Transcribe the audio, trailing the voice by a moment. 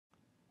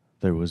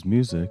There was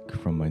music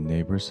from my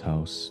neighbor's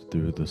house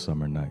through the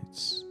summer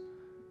nights.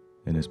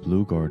 In his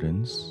blue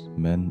gardens,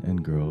 men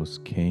and girls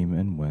came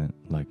and went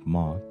like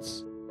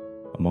moths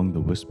among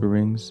the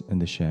whisperings and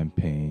the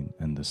champagne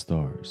and the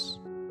stars.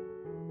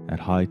 At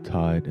high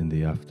tide in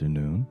the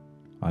afternoon,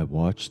 I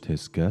watched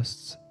his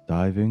guests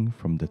diving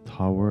from the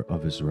tower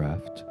of his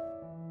raft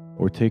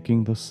or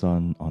taking the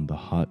sun on the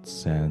hot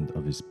sand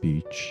of his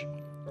beach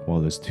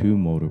while his two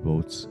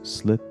motorboats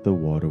slit the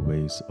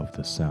waterways of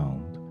the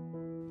Sound,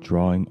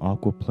 drawing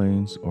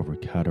aquaplanes over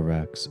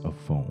cataracts of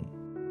foam.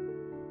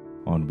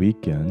 On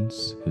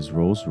weekends, his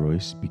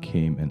Rolls-Royce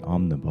became an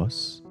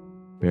omnibus,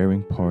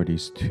 bearing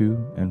parties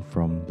to and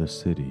from the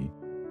city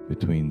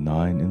between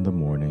 9 in the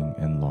morning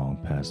and long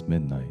past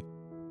midnight,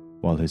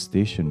 while his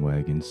station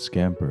wagon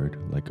scampered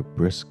like a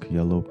brisk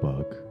yellow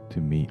bug to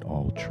meet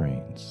all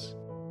trains.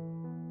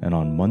 And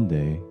on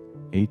Monday,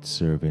 8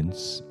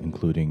 servants,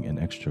 including an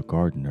extra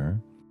gardener,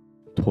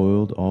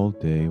 toiled all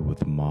day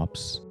with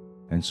mops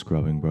and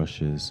scrubbing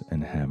brushes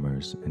and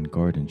hammers and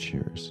garden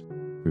shears,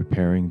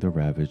 repairing the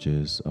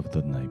ravages of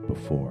the night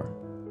before.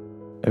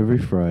 Every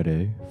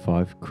Friday,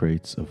 5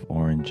 crates of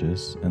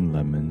oranges and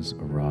lemons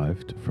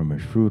arrived from a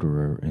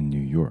fruiterer in New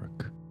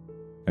York.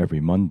 Every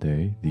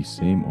Monday, these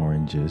same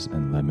oranges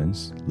and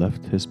lemons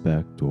left his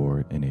back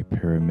door in a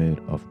pyramid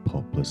of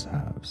pulpless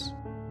halves.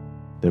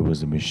 There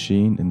was a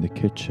machine in the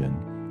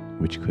kitchen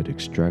which could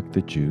extract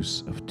the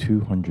juice of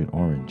 200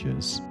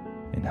 oranges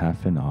in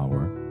half an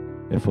hour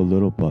if a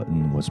little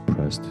button was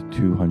pressed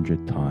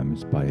 200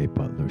 times by a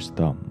butler's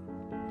thumb.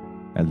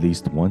 At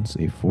least once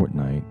a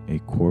fortnight, a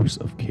corps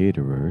of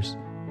caterers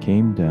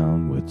came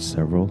down with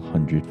several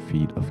hundred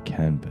feet of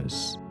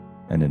canvas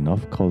and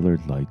enough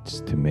colored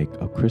lights to make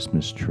a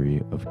Christmas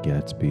tree of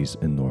Gatsby's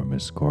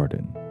enormous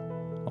garden.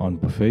 On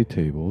buffet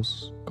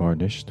tables,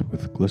 garnished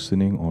with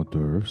glistening hors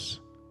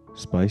d'oeuvres,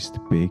 spiced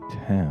baked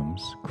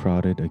hams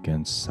crowded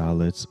against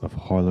salads of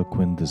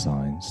harlequin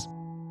designs,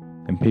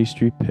 and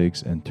pastry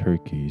pigs and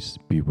turkeys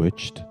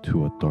bewitched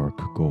to a dark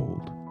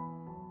gold.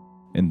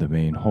 In the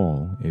main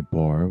hall, a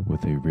bar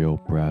with a real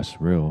brass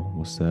rail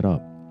was set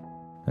up,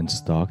 and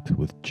stocked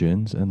with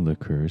gins and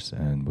liquors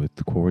and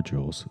with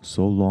cordials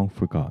so long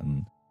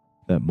forgotten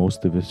that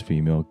most of his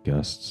female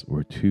guests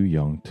were too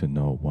young to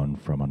know one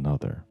from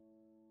another.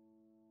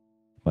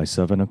 By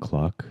 7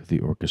 o'clock, the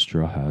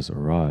orchestra has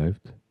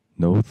arrived,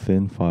 no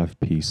thin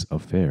 5-piece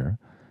affair,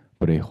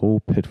 but a whole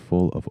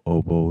pitful of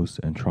oboes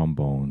and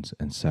trombones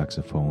and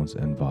saxophones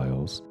and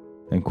viols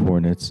and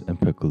cornets and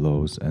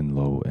piccolos and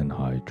low and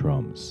high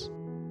drums.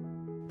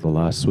 The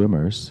last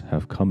swimmers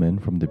have come in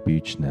from the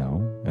beach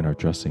now and are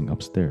dressing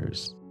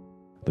upstairs.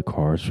 The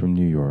cars from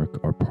New York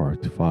are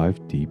parked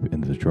 5 deep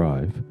in the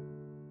drive,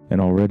 and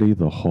already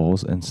the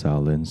halls and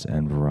salons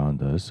and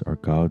verandas are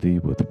gaudy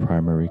with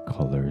primary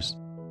colors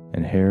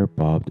and hair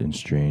bobbed in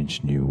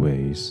strange new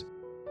ways,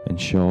 and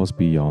shawls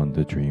beyond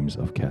the dreams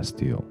of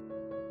Castile.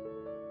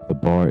 The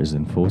bar is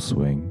in full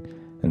swing,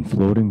 and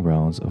floating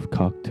rounds of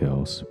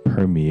cocktails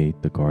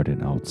permeate the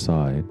garden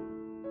outside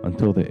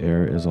until the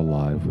air is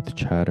alive with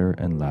chatter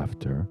and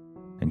laughter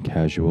and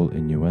casual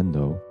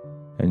innuendo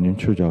and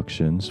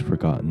introductions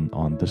forgotten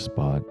on the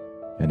spot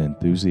and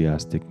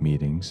enthusiastic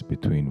meetings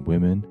between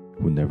women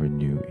who never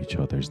knew each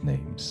other's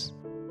names.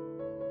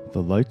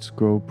 The lights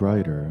grow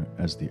brighter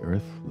as the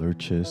earth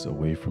lurches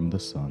away from the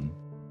sun,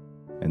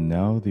 and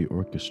now the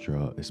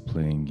orchestra is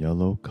playing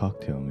yellow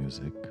cocktail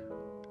music,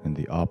 and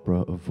the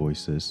opera of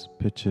voices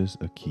pitches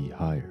a key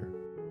higher.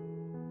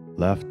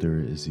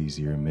 Laughter is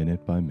easier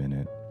minute by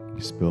minute,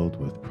 spilled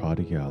with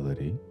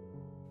prodigality,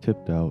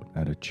 tipped out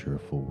at a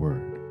cheerful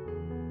word.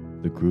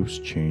 The groups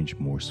change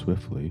more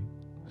swiftly,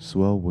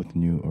 swell with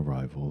new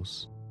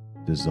arrivals,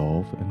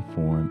 dissolve and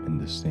form in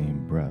the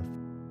same breath.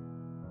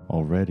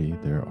 Already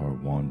there are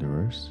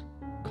wanderers,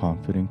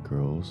 confident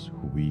girls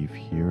who weave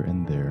here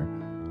and there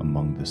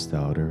among the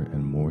stouter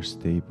and more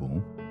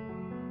stable,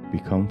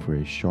 become for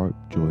a sharp,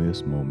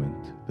 joyous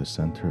moment the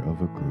center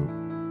of a group,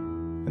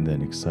 and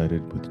then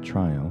excited with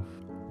triumph,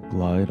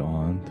 glide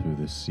on through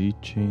the sea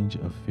change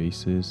of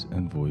faces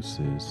and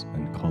voices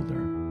and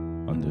color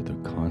under the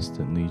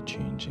constantly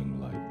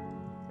changing light.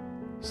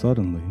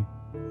 Suddenly,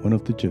 one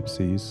of the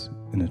gypsies,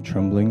 in a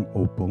trembling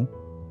opal,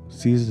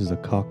 seizes a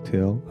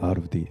cocktail out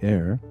of the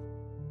air,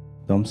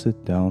 dumps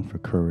it down for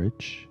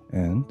courage,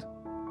 and,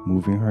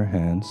 moving her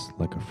hands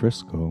like a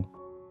frisco,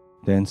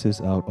 dances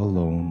out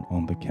alone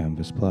on the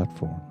canvas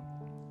platform.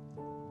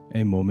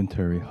 A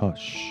momentary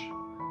hush.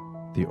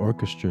 The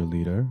orchestra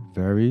leader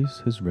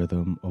varies his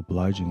rhythm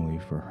obligingly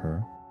for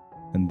her,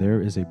 and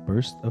there is a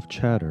burst of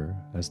chatter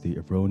as the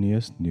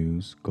erroneous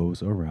news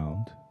goes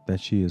around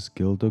that she is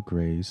Gilda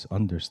Gray's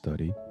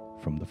understudy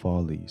from the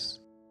Follies.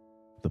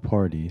 The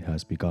party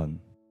has begun.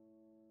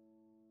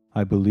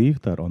 I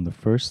believe that on the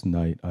first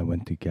night I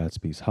went to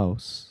Gatsby's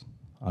house,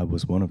 I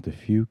was one of the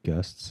few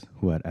guests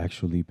who had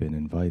actually been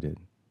invited.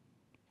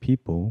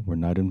 People were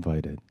not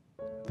invited,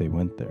 they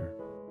went there.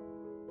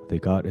 They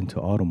got into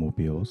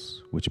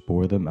automobiles, which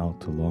bore them out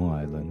to Long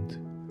Island,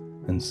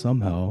 and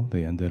somehow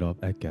they ended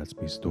up at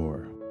Gatsby's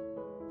door.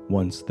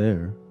 Once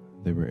there,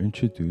 they were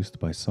introduced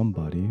by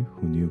somebody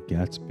who knew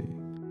Gatsby,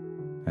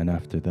 and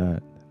after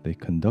that, they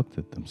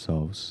conducted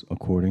themselves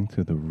according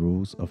to the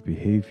rules of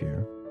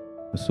behavior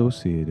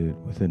associated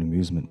with an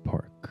amusement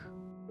park.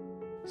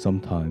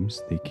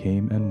 Sometimes they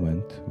came and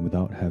went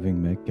without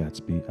having met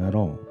Gatsby at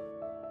all,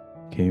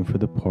 came for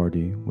the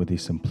party with a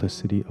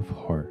simplicity of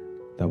heart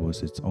that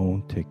was its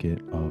own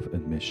ticket of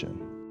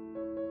admission.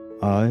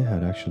 I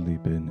had actually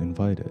been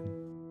invited.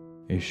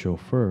 A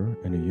chauffeur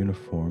in a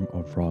uniform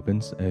of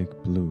robin's egg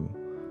blue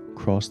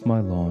crossed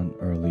my lawn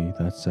early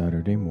that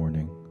Saturday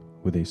morning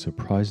with a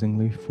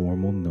surprisingly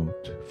formal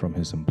note from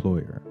his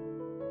employer.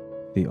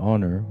 The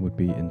honor would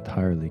be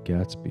entirely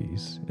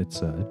Gatsby's, it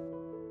said,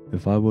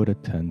 if I would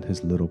attend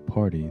his little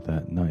party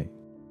that night.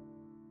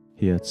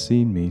 He had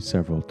seen me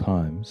several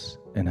times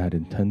and had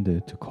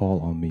intended to call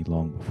on me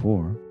long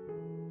before,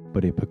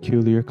 but a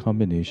peculiar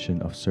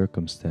combination of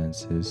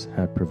circumstances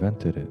had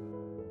prevented it.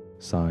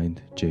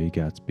 Signed, J.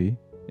 Gatsby,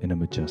 in a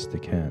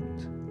majestic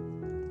hand.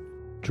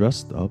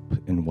 Dressed up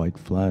in white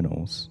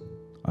flannels,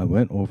 I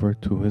went over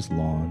to his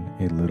lawn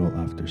a little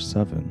after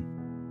 7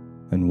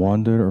 and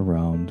wandered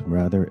around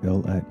rather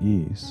ill at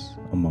ease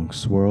among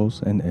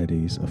swirls and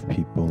eddies of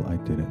people I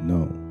didn't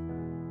know,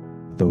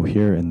 though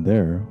here and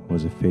there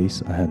was a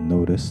face I had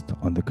noticed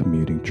on the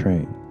commuting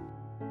train.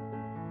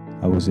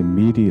 I was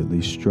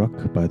immediately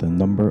struck by the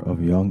number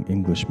of young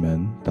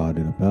Englishmen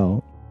dotted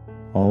about,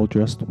 all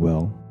dressed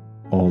well,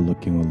 all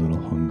looking a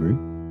little hungry,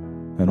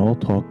 and all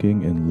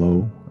talking in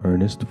low,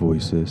 earnest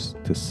voices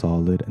to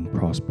solid and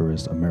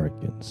prosperous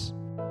Americans.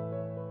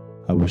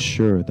 I was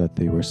sure that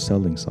they were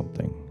selling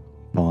something,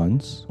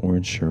 bonds or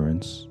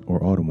insurance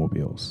or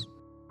automobiles.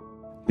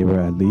 They were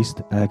at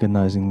least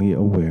agonizingly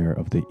aware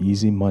of the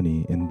easy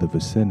money in the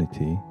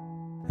vicinity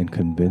and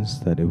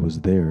convinced that it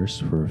was theirs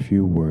for a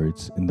few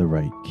words in the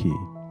right key.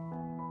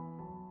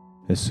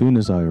 As soon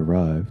as I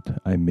arrived,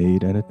 I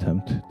made an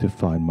attempt to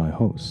find my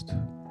host,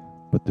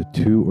 but the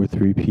 2 or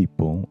 3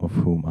 people of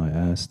whom I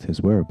asked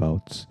his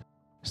whereabouts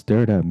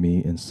stared at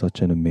me in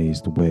such an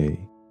amazed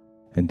way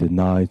and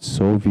denied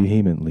so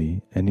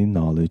vehemently any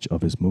knowledge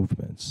of his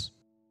movements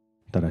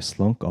that I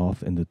slunk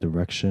off in the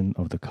direction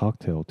of the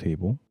cocktail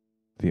table,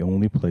 the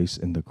only place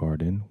in the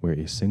garden where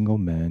a single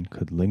man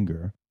could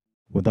linger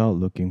without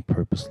looking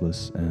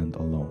purposeless and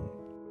alone.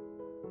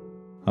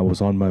 I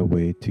was on my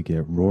way to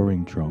get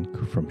roaring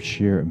drunk from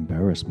sheer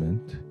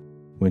embarrassment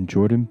when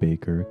Jordan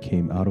Baker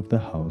came out of the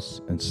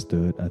house and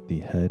stood at the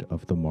head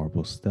of the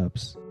marble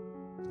steps,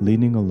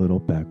 leaning a little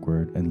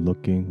backward and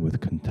looking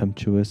with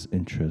contemptuous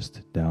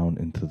interest down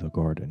into the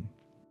garden.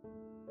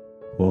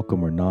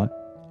 Welcome or not,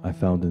 I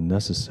found it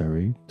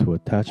necessary to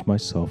attach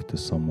myself to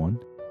someone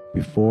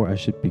before I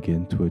should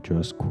begin to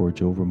address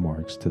cordial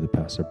remarks to the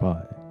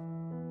passerby.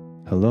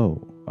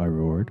 "Hello," I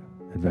roared,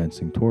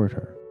 advancing toward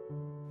her.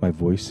 My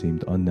voice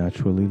seemed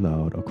unnaturally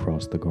loud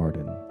across the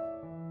garden.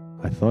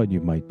 "I thought you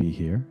might be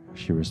here,"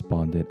 she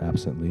responded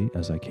absently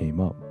as I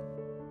came up.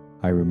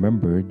 "I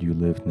remembered you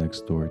lived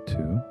next door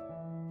too."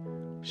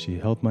 She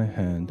held my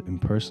hand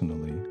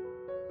impersonally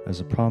as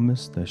a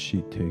promise that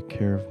she'd take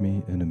care of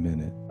me in a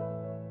minute,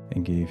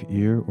 and gave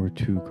ear or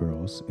 2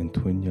 girls in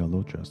twin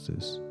yellow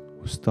dresses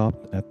who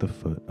stopped at the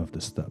foot of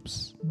the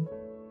steps.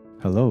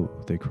 "Hello,"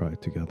 they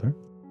cried together.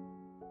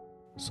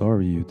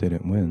 "Sorry you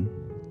didn't win."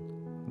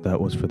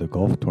 That was for the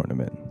golf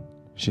tournament.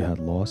 She had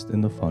lost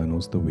in the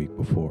finals the week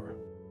before.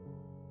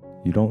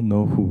 "You don't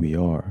know who we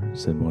are,"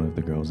 said one of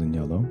the girls in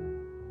yellow,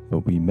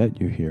 "but we met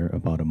you here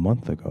about a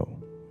month ago."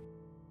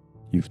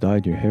 "You've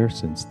dyed your hair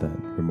since then,"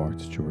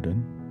 remarked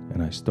Jordan,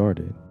 and I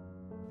started.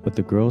 But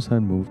the girls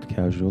had moved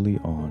casually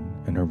on,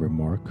 and her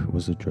remark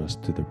was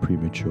addressed to the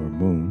premature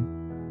moon,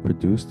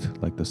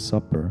 produced like the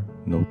supper,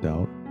 no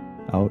doubt,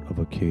 out of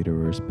a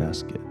caterer's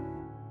basket.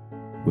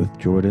 With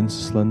Jordan's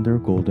slender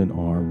golden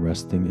arm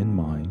resting in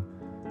mine,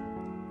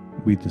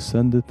 we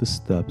descended the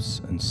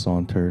steps and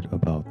sauntered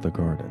about the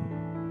garden.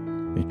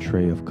 A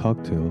tray of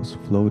cocktails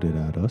floated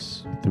at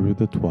us through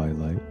the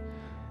twilight,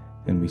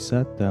 and we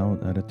sat down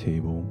at a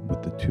table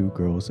with the 2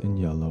 girls in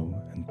yellow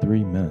and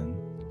 3 men,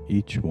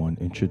 each one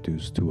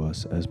introduced to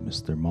us as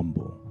Mr.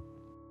 Mumble.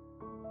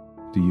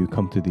 "Do you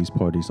come to these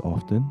parties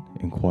often?"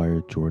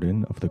 inquired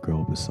Jordan of the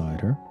girl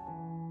beside her.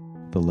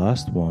 "The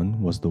last one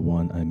was the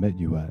one I met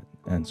you at,"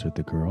 answered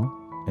the girl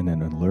in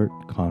an alert,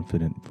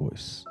 confident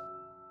voice.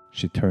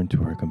 She turned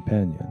to her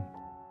companion.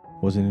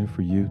 "Wasn't it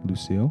for you,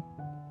 Lucille?"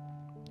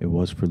 "It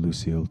was for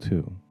Lucille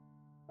too."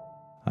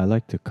 "I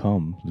like to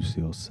come,"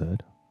 Lucille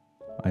said.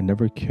 "I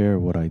never care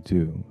what I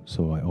do,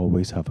 so I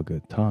always have a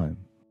good time.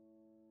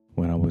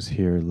 When I was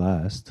here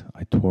last,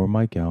 I tore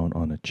my gown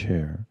on a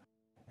chair,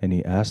 and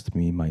he asked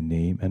me my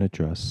name and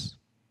address.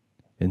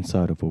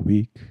 Inside of a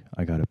week,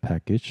 I got a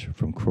package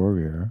from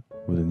Courier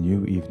with a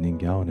new evening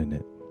gown in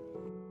it."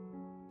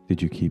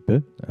 "Did you keep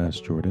it?"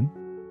 asked Jordan.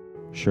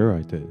 "Sure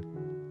I did.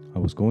 I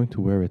was going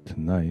to wear it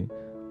tonight,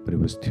 but it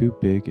was too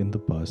big in the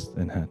bust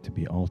and had to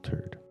be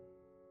altered.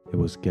 It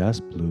was gas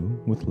blue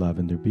with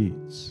lavender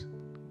beads,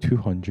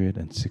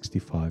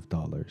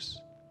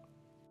 $265.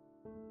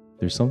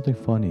 "There's something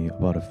funny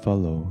about a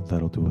fellow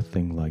that'll do a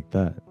thing like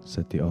that,"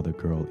 said the other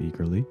girl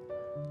eagerly.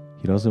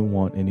 "He doesn't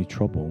want any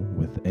trouble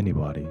with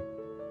anybody."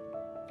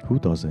 "Who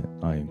doesn't?"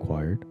 I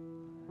inquired.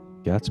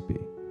 "Gatsby.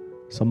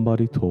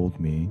 Somebody told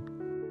me."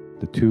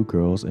 The two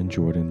girls and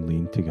Jordan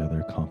leaned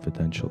together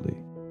confidentially.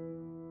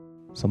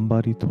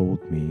 "Somebody told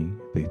me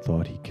they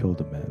thought he killed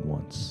a man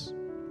once."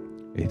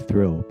 A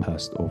thrill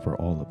passed over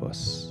all of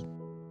us.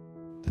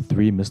 The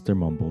three Mr.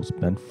 Mumbles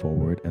bent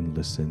forward and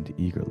listened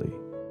eagerly.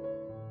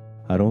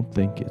 "I don't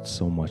think it's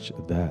so much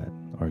that,"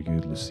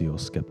 argued Lucille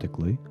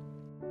skeptically.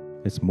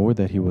 "It's more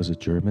that he was a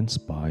German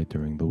spy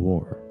during the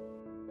war."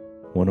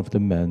 One of the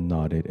men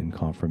nodded in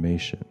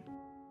confirmation.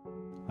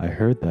 "I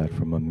heard that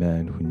from a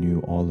man who knew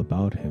all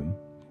about him,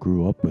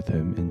 grew up with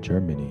him in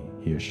Germany,"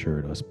 he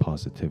assured us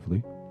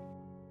positively.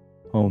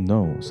 "Oh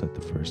no," said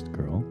the first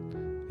girl.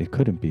 "It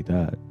couldn't be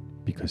that,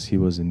 because he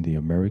was in the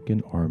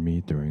American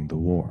Army during the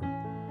war."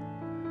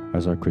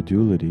 As our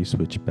credulity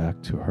switched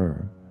back to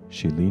her,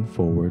 she leaned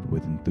forward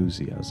with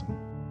enthusiasm.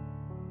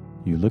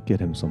 "You look at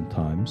him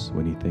sometimes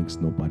when he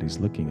thinks nobody's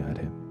looking at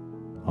him.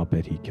 I'll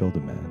bet he killed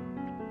a man."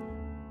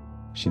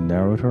 She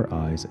narrowed her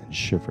eyes and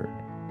shivered.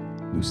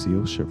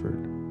 Lucille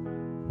shivered.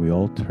 We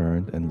all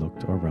turned and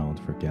looked around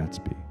for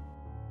Gatsby.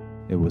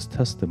 It was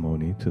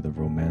testimony to the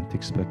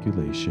romantic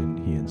speculation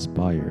he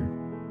inspired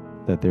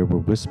that there were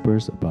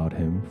whispers about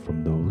him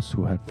from those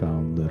who had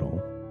found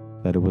little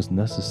that it was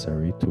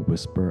necessary to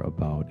whisper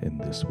about in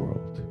this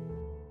world.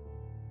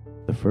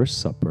 The first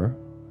supper,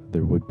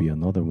 there would be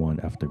another one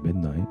after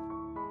midnight,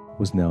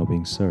 was now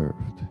being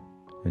served,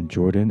 and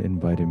Jordan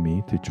invited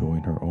me to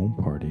join her own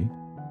party,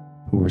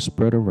 who were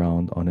spread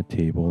around on a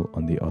table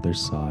on the other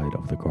side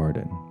of the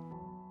garden.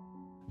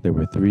 There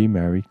were 3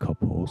 married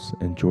couples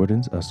and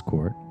Jordan's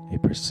escort, a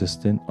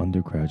persistent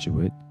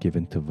undergraduate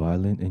given to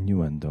violent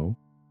innuendo,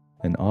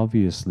 and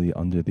obviously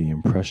under the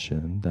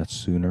impression that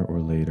sooner or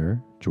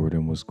later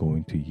Jordan was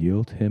going to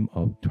yield him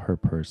up to her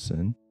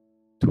person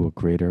to a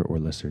greater or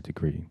lesser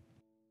degree.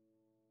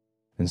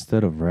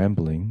 Instead of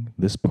rambling,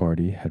 this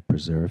party had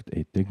preserved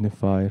a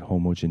dignified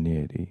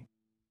homogeneity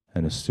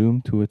and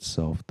assumed to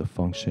itself the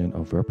function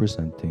of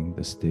representing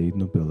the staid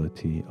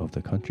nobility of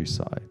the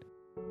countryside,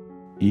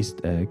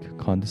 East Egg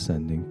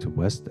condescending to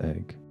West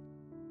Egg,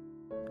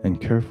 and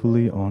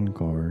carefully on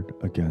guard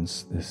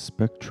against this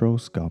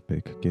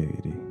spectroscopic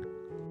gaiety.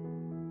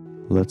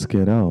 "Let's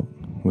get out,"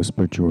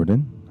 whispered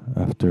Jordan,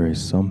 after a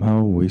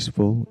somehow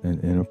wasteful and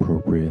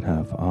inappropriate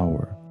half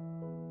hour.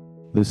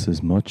 "This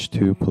is much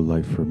too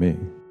polite for me."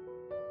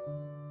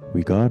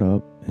 We got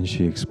up and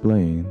she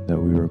explained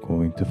that we were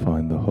going to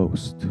find the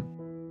host.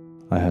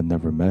 I had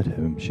never met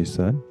him, she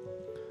said,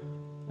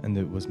 and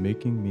it was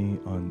making me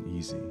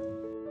uneasy.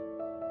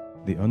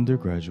 The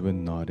undergraduate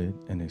nodded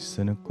in a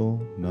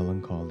cynical,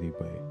 melancholy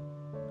way.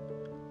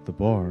 The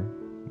bar,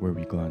 where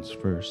we glanced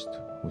first,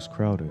 was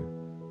crowded,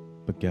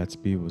 but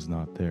Gatsby was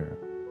not there.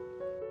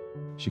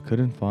 She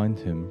couldn't find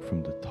him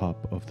from the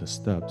top of the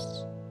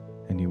steps,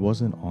 and he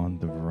wasn't on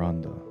the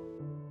veranda.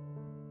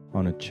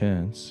 On a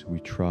chance, we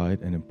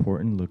tried an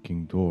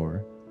important-looking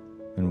door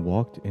and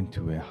walked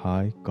into a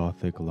high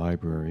Gothic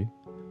library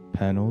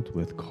paneled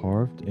with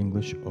carved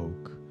English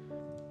oak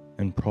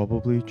and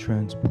probably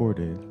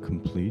transported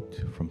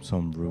complete from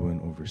some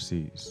ruin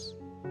overseas.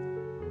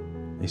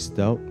 A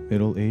stout,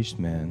 middle-aged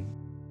man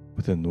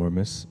with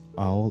enormous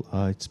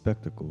owl-eyed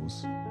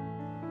spectacles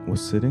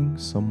was sitting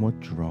somewhat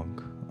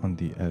drunk on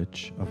the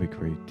edge of a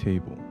great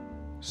table,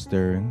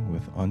 staring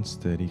with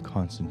unsteady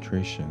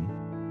concentration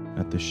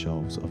at the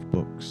shelves of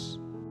books.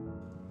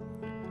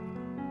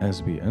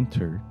 As we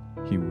entered,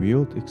 he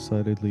wheeled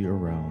excitedly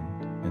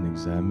around and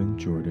examined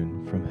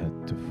Jordan from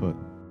head to foot.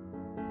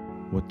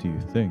 "What do you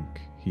think?"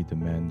 he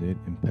demanded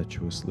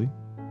impetuously.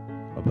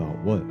 "About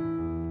what?"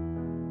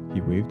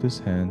 He waved his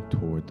hand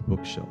toward the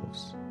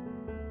bookshelves.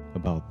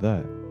 "About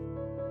that.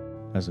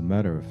 As a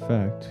matter of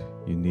fact,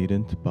 you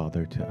needn't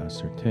bother to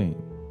ascertain.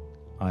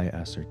 I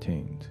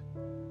ascertained.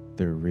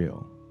 They're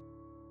real."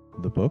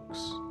 "The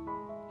books?"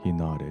 He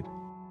nodded.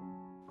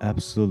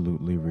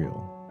 "Absolutely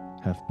real.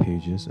 Have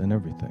pages and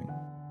everything.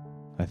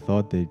 I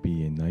thought they'd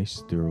be a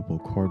nice durable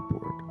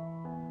cardboard.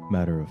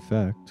 Matter of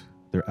fact,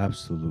 they're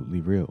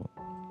absolutely real.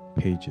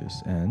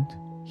 Pages and,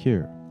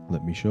 here,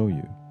 let me show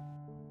you."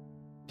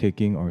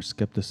 Taking our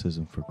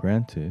skepticism for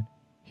granted,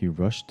 he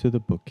rushed to the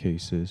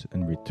bookcases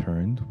and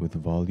returned with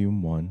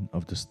Volume 1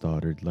 of the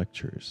Stoddard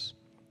Lectures.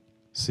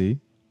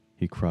 "See?"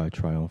 he cried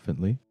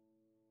triumphantly.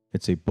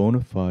 "It's a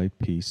bona fide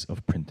piece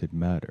of printed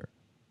matter.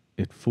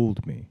 It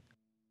fooled me.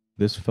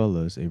 This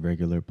fella's a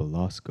regular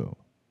Belasco.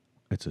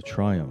 It's a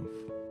triumph.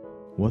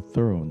 What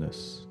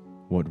thoroughness,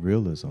 what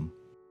realism.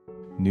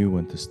 Knew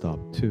when to stop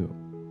too.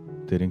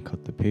 Didn't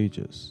cut the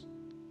pages.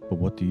 But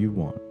what do you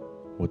want?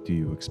 What do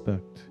you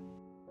expect?"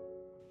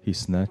 He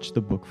snatched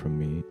the book from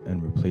me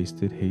and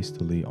replaced it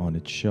hastily on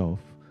its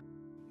shelf,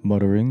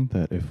 muttering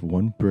that if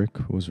one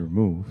brick was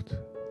removed,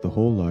 the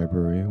whole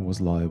library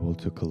was liable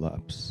to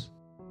collapse.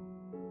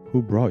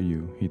 "Who brought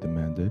you?" he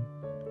demanded.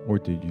 "Or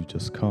did you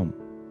just come?"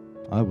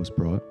 "I was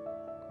brought.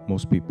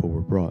 Most people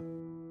were brought."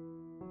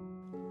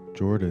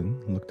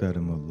 Jordan looked at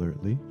him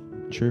alertly,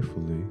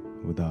 cheerfully,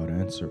 without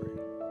answering.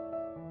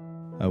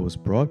 I was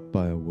brought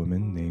by a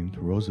woman named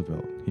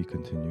Roosevelt, he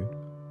continued.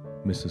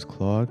 Mrs.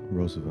 Claude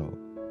Roosevelt.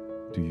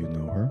 Do you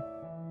know her?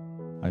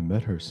 I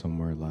met her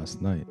somewhere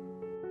last night.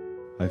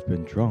 I've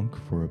been drunk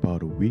for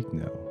about a week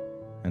now,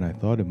 and I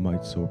thought it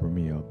might sober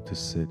me up to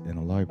sit in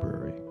a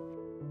library.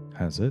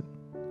 Has it?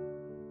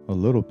 A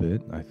little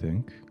bit, I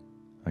think.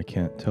 I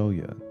can't tell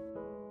yet.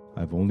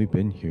 I've only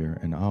been here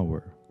an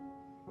hour.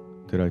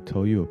 Did I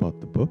tell you about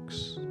the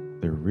books?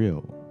 They're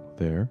real.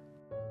 There?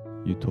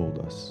 You told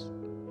us.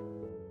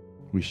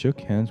 We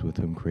shook hands with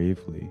him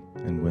gravely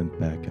and went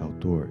back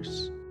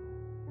outdoors.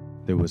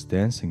 There was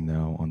dancing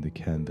now on the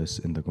canvas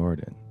in the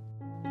garden.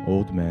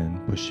 Old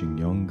men pushing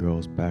young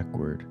girls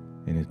backward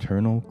in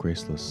eternal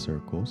graceless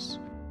circles,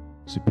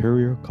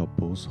 superior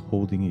couples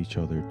holding each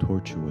other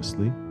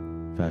tortuously,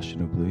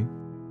 fashionably,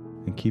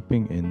 and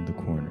keeping in the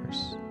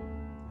corners,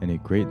 and a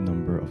great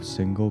number of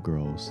single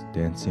girls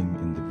dancing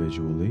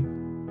individually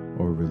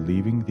or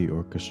relieving the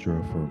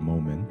orchestra for a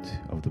moment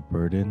of the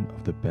burden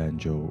of the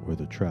banjo or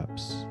the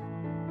traps.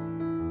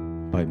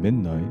 By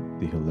midnight,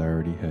 the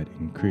hilarity had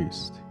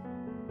increased.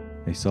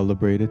 A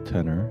celebrated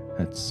tenor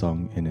had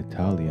sung in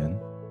Italian,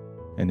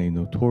 and a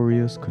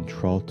notorious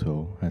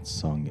contralto had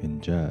sung in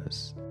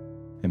jazz,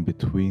 and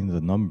between the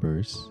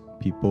numbers,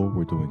 people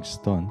were doing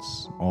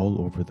stunts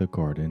all over the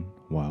garden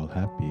while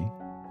happy,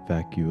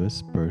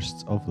 vacuous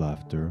bursts of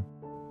laughter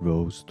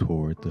rose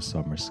toward the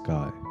summer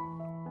sky.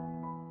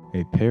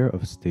 A pair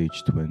of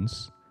stage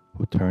twins,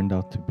 who turned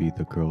out to be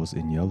the girls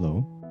in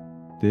yellow,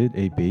 did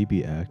a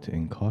baby act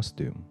in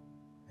costume,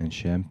 and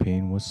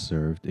champagne was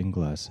served in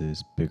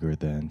glasses bigger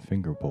than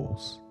finger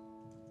bowls.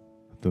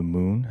 The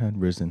moon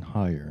had risen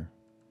higher,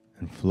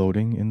 and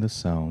floating in the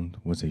sound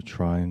was a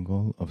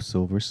triangle of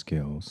silver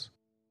scales,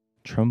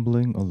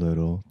 trembling a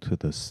little to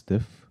the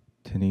stiff,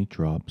 tinny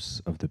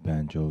drops of the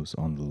banjos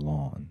on the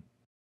lawn.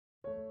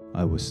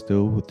 I was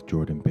still with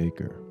Jordan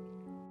Baker.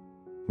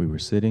 We were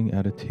sitting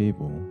at a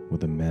table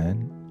with a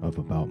man of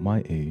about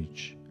my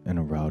age and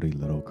a rowdy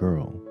little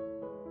girl,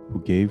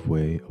 who gave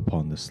way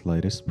upon the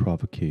slightest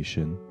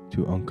provocation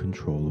to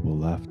uncontrollable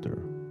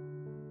laughter.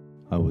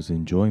 I was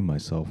enjoying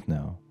myself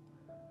now.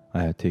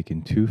 I had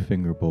taken 2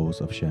 finger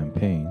bowls of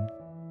champagne,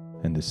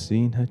 and the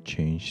scene had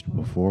changed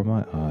before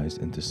my eyes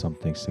into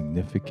something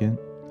significant,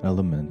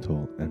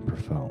 elemental, and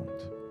profound.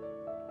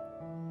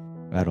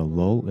 At a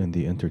lull in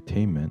the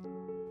entertainment,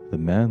 the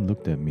man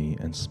looked at me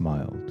and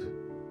smiled.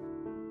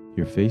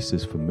 Your face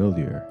is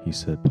familiar, he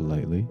said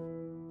politely.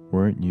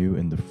 Weren't you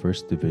in the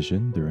 1st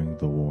Division during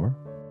the war?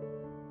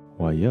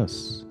 Why,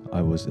 yes,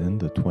 I was in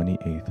the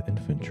 28th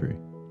Infantry.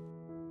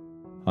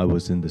 I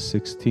was in the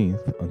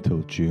 16th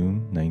until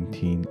June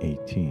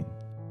 1918.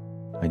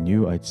 I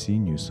knew I'd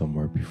seen you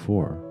somewhere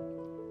before.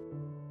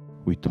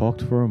 We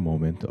talked for a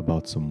moment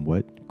about some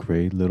wet,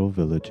 gray little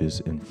villages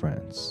in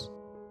France.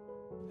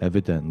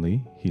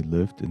 Evidently, he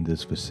lived in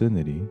this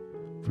vicinity,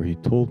 for he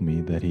told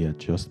me that he had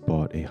just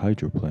bought a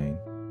hydroplane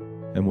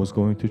and was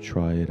going to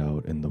try it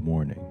out in the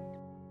morning.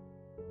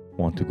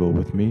 Want to go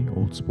with me,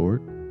 old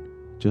sport?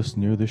 Just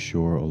near the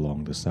shore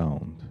along the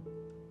Sound.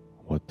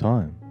 What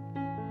time?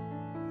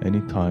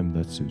 Any time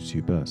that suits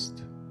you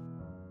best.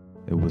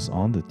 It was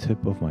on the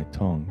tip of my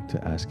tongue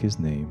to ask his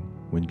name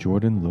when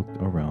Jordan looked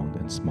around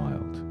and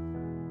smiled.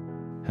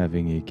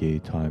 Having a gay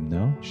time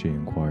now? She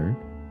inquired.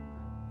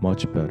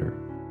 Much better.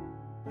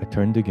 I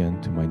turned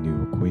again to my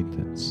new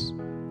acquaintance.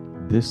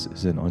 This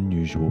is an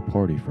unusual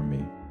party for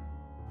me.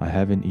 I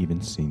haven't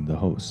even seen the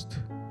host.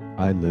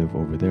 I live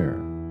over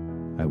there.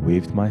 I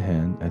waved my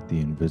hand at the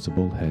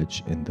invisible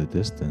hedge in the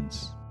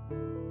distance,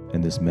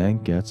 and this man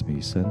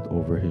Gatsby sent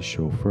over his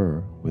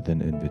chauffeur with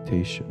an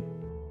invitation.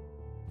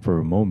 For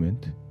a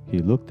moment, he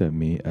looked at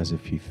me as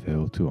if he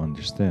failed to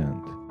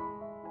understand.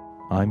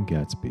 I'm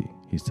Gatsby,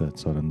 he said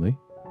suddenly.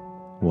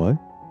 What?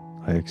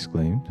 I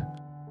exclaimed.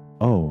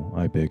 Oh,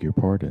 I beg your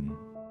pardon.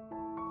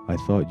 I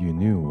thought you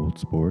knew, old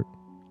sport.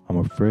 I'm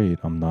afraid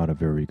I'm not a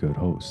very good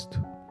host.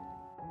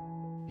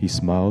 He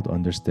smiled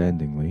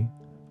understandingly,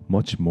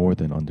 much more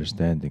than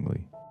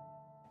understandingly.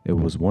 It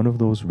was one of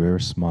those rare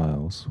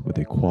smiles with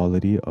a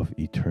quality of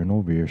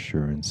eternal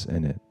reassurance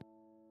in it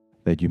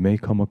that you may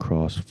come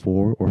across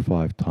 4 or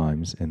 5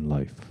 times in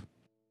life.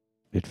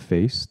 It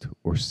faced,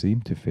 or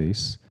seemed to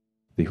face,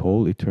 the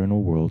whole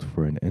eternal world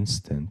for an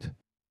instant,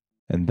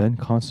 and then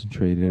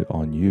concentrated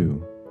on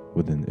you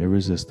with an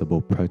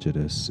irresistible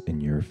prejudice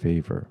in your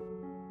favor.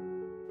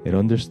 It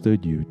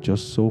understood you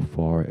just so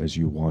far as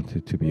you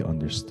wanted to be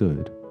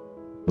understood,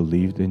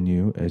 believed in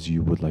you as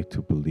you would like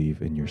to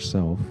believe in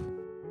yourself,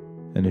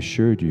 and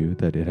assured you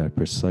that it had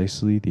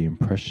precisely the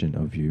impression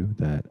of you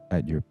that,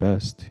 at your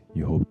best,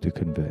 you hoped to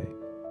convey.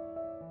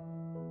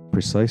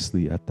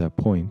 Precisely at that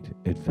point,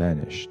 it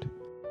vanished,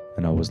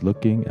 and I was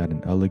looking at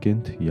an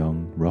elegant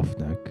young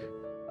roughneck,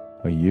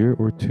 a year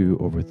or 2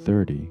 over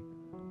 30,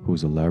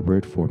 whose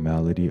elaborate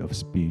formality of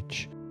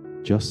speech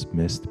just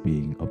missed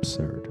being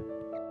absurd.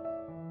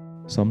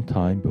 Some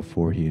time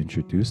before he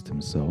introduced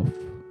himself,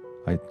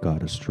 I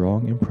got a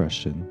strong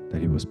impression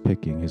that he was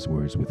picking his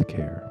words with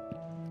care.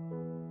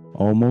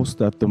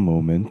 Almost at the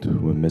moment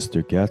when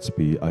Mr.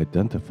 Gatsby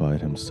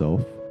identified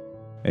himself,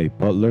 a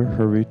butler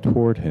hurried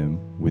toward him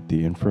with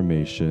the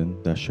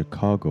information that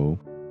Chicago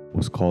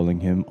was calling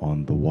him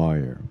on the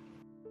wire.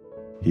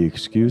 He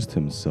excused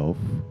himself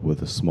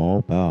with a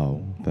small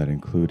bow that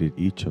included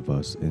each of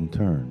us in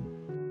turn.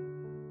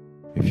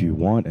 "If you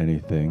want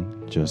anything,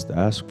 just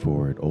ask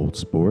for it, old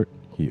sport,"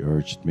 he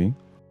urged me.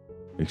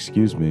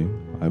 "Excuse me,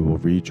 I will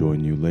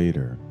rejoin you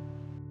later."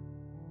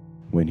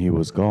 When he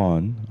was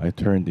gone, I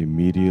turned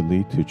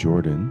immediately to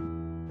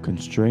Jordan,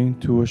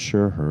 constrained to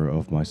assure her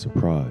of my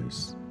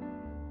surprise.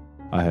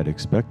 I had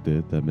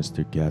expected that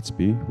Mr.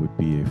 Gatsby would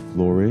be a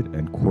florid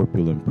and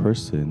corpulent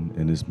person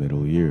in his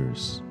middle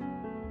years.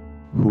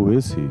 "Who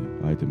is he?"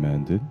 I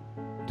demanded.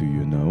 "Do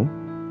you know?"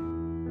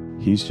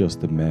 "He's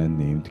just a man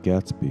named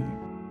Gatsby."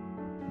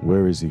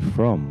 "Where is he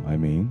from, I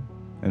mean,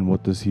 and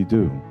what does he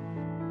do?"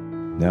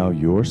 "Now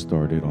you're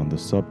started on the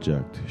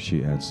subject,"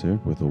 she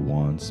answered with a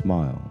wan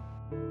smile.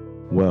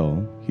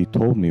 "Well, he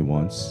told me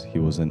once he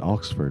was an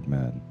Oxford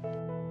man."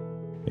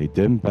 A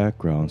dim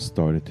background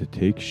started to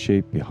take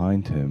shape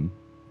behind him,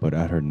 but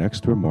at her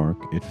next remark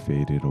it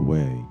faded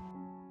away.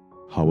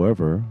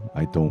 "However,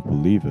 I don't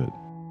believe it."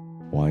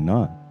 "Why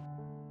not?"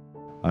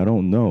 "I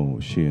don't know,"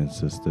 she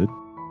insisted.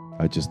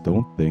 "I just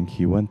don't think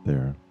he went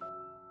there."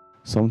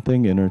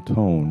 Something in her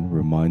tone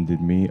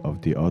reminded me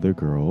of the other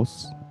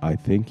girls. I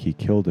think he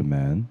killed a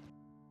man,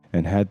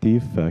 and had the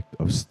effect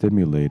of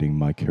stimulating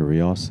my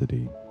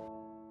curiosity.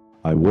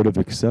 I would have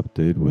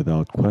accepted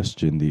without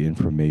question the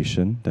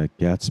information that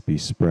Gatsby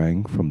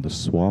sprang from the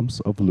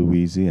swamps of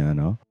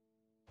Louisiana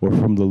or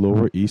from the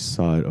Lower East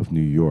Side of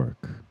New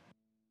York.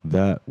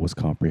 That was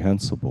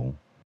comprehensible.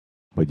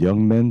 But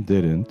young men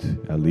didn't,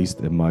 at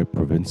least in my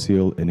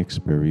provincial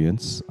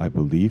inexperience, I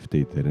believe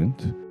they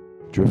didn't,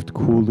 drift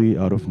coolly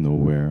out of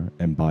nowhere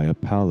and buy a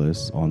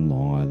palace on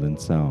Long Island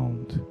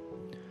Sound.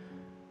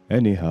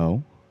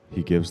 "Anyhow,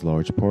 he gives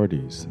large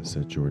parties,"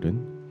 said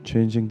Jordan,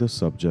 changing the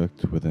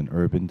subject with an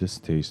urban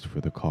distaste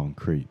for the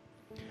concrete.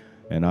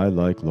 "And I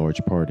like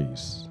large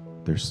parties.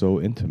 They're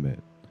so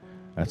intimate.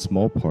 At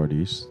small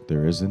parties,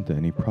 there isn't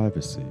any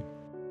privacy."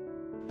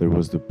 There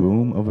was the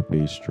boom of a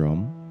bass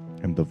drum,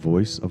 and the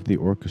voice of the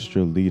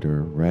orchestra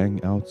leader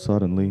rang out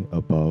suddenly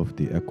above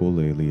the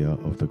echolalia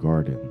of the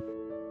garden.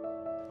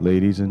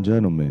 "Ladies and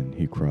gentlemen,"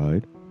 he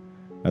cried,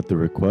 "at the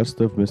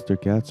request of Mr.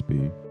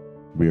 Gatsby,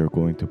 we are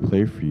going to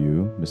play for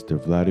you Mr.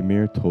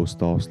 Vladimir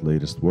Tolstoy's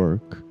latest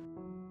work,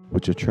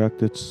 which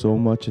attracted so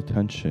much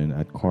attention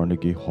at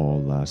Carnegie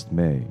Hall last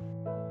May.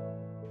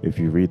 If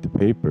you read the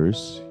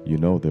papers, you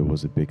know there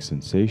was a big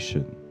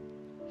sensation."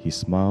 He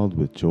smiled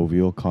with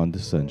jovial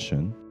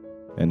condescension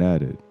and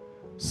added,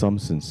 "Some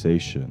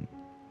sensation,"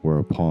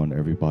 whereupon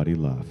everybody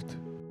laughed.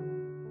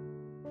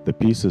 "The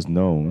piece is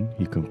known,"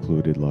 he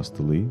concluded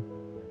lustily,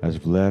 "as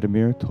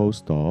Vladimir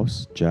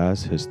Tolstoy's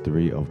Jazz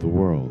History of the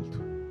World."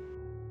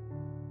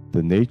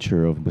 The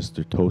nature of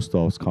Mr.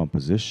 Tolstoy's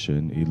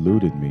composition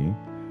eluded me,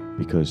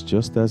 because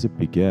just as it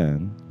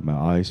began, my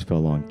eyes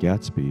fell on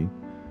Gatsby,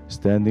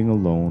 standing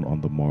alone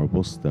on the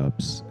marble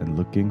steps and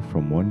looking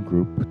from one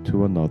group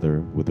to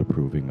another with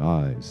approving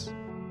eyes.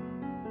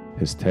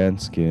 His tan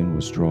skin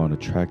was drawn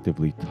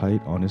attractively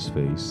tight on his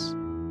face,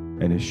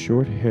 and his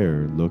short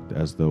hair looked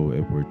as though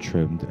it were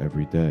trimmed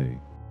every day.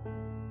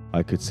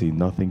 I could see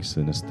nothing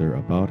sinister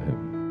about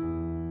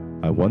him.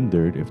 I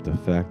wondered if the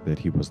fact that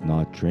he was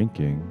not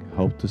drinking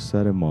helped to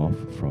set him off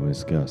from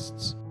his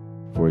guests,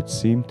 for it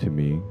seemed to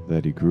me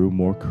that he grew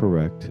more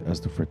correct as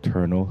the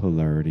fraternal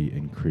hilarity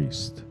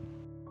increased.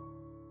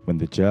 When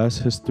the Jazz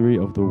History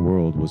of the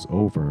World was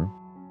over,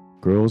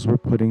 girls were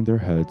putting their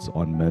heads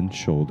on men's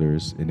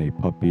shoulders in a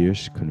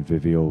puppyish,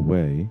 convivial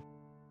way.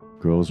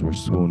 Girls were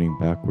swooning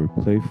backward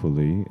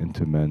playfully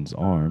into men's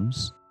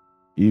arms,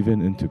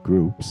 even into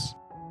groups,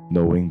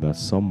 knowing that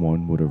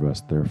someone would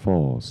arrest their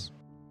falls.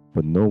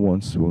 But no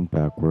one swooned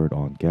backward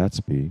on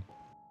Gatsby,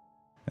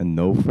 and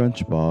no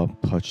French bob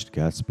touched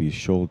Gatsby's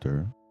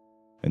shoulder,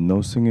 and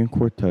no singing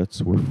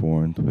quartets were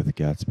formed with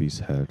Gatsby's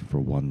head for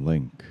one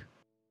link.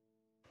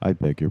 "I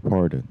beg your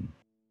pardon."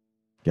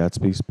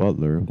 Gatsby's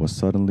butler was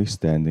suddenly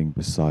standing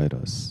beside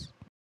us.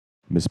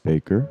 "Miss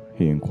Baker?"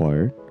 he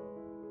inquired.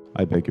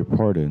 "I beg your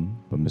pardon,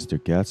 but Mr.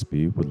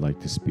 Gatsby would like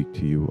to speak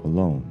to you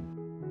alone."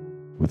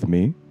 "With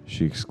me?"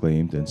 she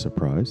exclaimed in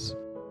surprise.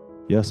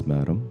 "Yes,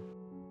 madam."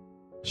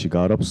 She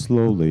got up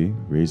slowly,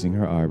 raising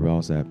her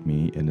eyebrows at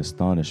me in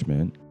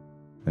astonishment,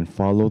 and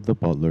followed the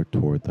butler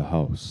toward the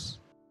house.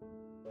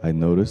 I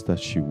noticed that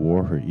she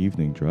wore her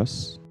evening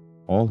dress,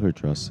 all her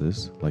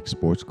dresses like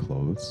sports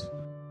clothes.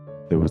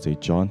 There was a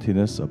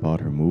jauntiness about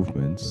her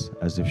movements,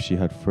 as if she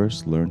had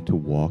first learned to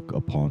walk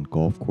upon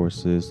golf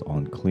courses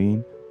on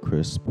clean,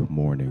 crisp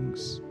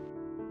mornings.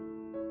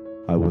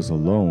 I was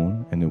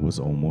alone, and it was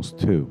almost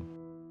 2.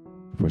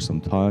 For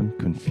some time,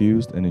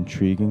 confused and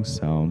intriguing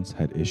sounds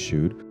had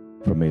issued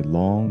from a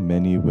long,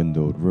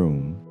 many-windowed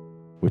room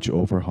which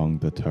overhung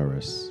the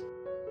terrace.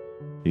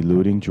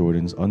 Eluding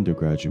Jordan's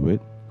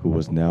undergraduate, who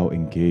was now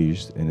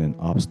engaged in an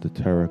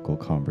obstetrical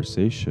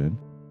conversation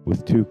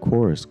with two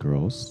chorus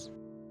girls,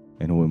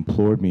 and who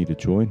implored me to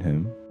join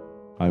him,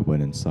 I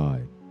went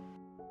inside.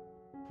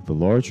 The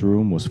large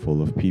room was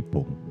full of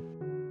people.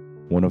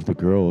 One of the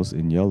girls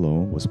in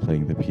yellow was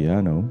playing the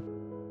piano,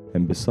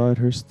 and beside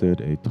her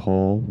stood a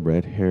tall,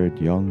 red-haired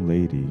young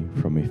lady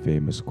from a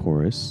famous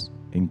chorus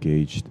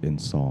engaged in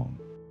song.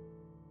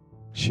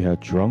 She had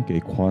drunk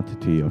a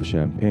quantity of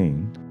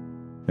champagne,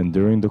 and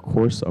during the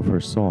course of her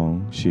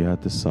song, she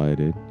had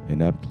decided,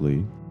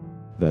 ineptly,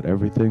 that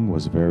everything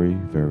was very,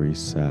 very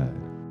sad.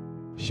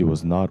 She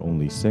was not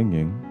only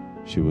singing,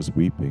 she was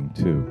weeping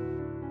too.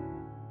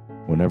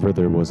 Whenever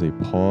there was a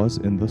pause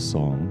in the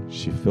song,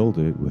 she filled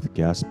it with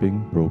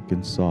gasping,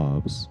 broken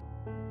sobs,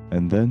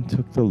 and then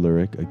took the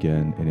lyric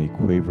again in a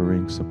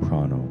quavering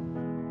soprano.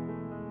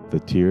 The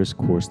tears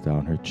coursed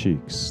down her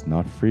cheeks,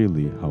 not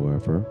freely,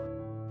 however,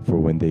 for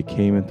when they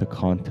came into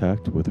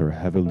contact with her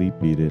heavily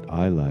beaded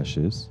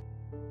eyelashes,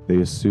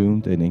 they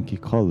assumed an inky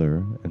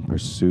color and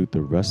pursued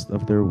the rest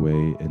of their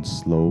way in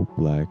slow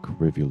black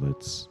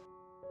rivulets.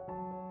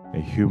 A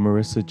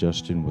humorous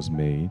suggestion was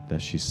made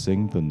that she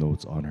sing the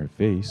notes on her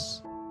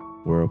face,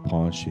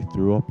 whereupon she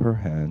threw up her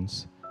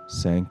hands,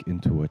 sank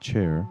into a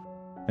chair,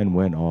 and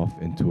went off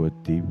into a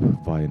deep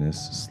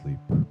vinous sleep.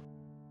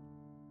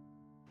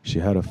 She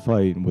had a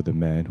fight with a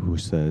man who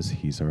says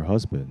he's her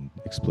husband,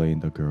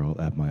 explained a girl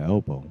at my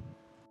elbow.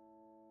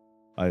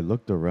 I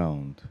looked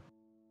around.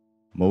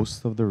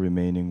 Most of the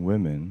remaining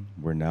women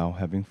were now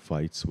having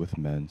fights with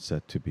men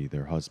said to be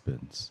their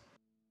husbands.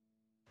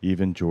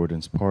 Even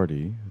Jordan's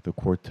party, the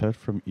quartet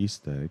from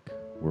East Egg,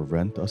 were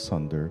rent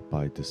asunder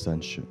by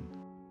dissension.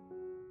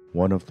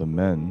 One of the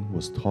men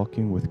was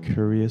talking with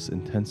curious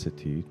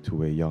intensity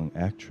to a young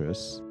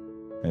actress,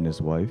 and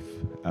his wife,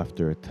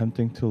 after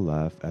attempting to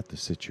laugh at the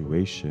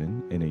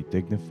situation in a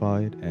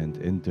dignified and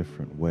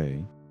indifferent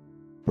way,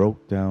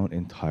 broke down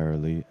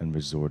entirely and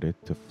resorted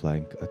to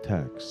flank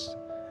attacks.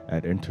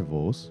 At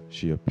intervals,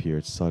 she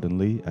appeared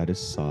suddenly at his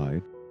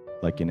side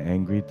like an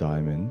angry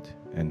diamond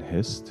and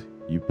hissed,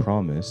 "You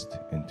promised,"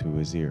 into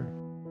his ear.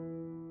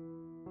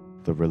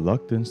 The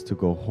reluctance to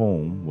go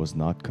home was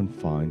not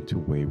confined to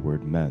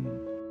wayward men.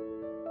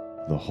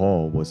 The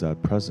hall was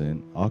at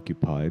present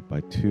occupied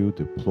by two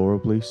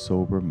deplorably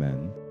sober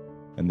men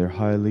and their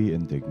highly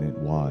indignant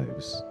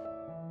wives.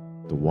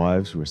 The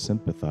wives were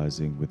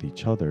sympathizing with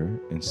each other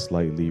in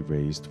slightly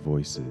raised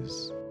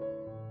voices.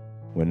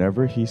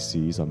 Whenever he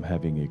sees I'm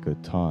having a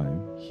good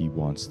time, he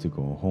wants to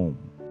go home.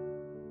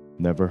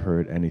 Never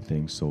heard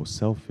anything so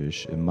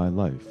selfish in my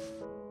life.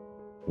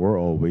 We're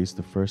always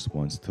the first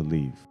ones to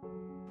leave.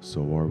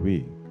 So are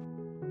we.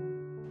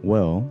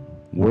 Well,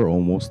 we're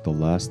almost the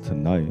last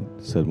tonight,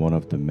 said one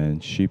of the men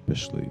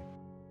sheepishly.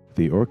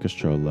 The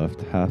orchestra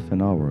left half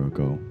an hour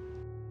ago.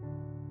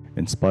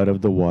 In spite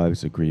of the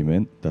wives'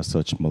 agreement that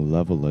such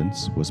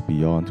malevolence was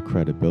beyond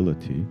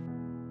credibility,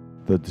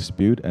 the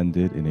dispute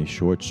ended in a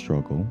short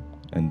struggle,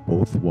 and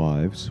both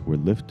wives were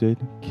lifted,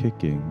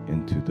 kicking,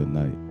 into the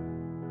night.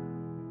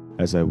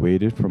 As I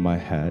waited for my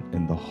hat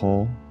in the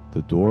hall,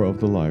 the door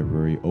of the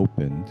library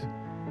opened,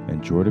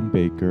 and Jordan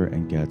Baker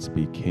and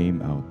Gatsby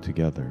came out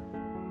together.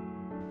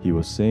 He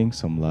was saying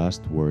some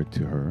last word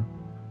to her,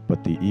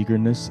 but the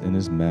eagerness in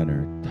his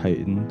manner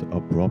tightened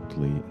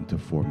abruptly into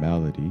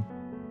formality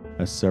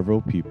as several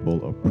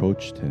people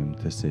approached him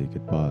to say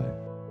goodbye.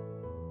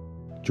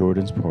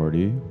 Jordan's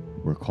party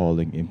were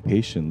calling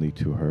impatiently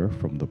to her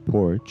from the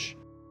porch,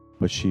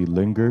 but she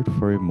lingered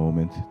for a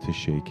moment to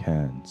shake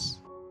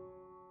hands.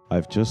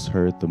 "I've just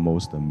heard the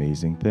most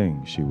amazing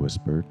thing," she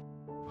whispered.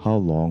 "How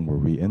long were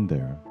we in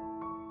there?"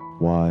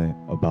 "Why,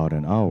 about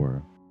an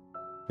hour."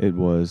 "It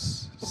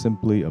was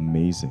simply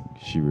amazing,"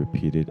 she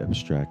repeated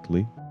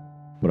abstractly,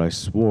 "but I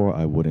swore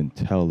I wouldn't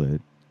tell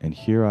it, and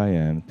here I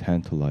am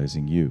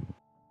tantalizing you."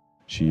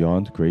 She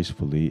yawned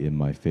gracefully in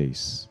my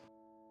face.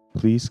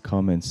 "Please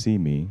come and see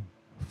me,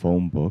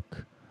 phone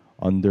book,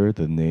 under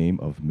the name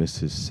of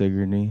Mrs.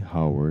 Sigourney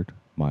Howard,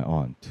 my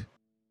aunt."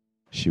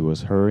 She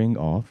was hurrying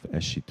off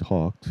as she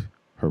talked.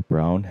 Her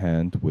brown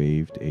hand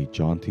waved a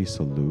jaunty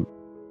salute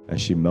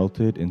as she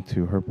melted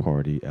into her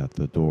party at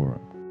the door.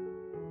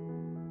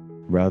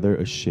 Rather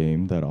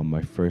ashamed that on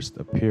my first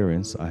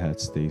appearance I had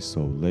stayed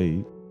so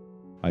late,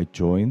 I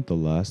joined the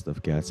last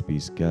of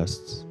Gatsby's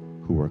guests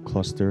who were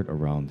clustered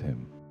around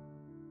him.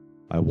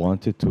 I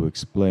wanted to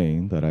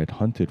explain that I'd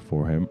hunted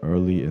for him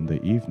early in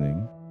the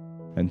evening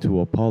and to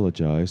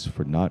apologize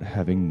for not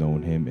having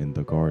known him in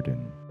the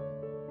garden.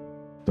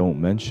 "Don't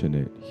mention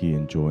it," he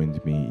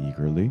enjoined me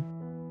eagerly.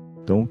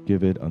 "Don't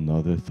give it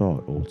another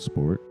thought, old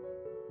sport."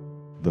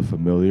 The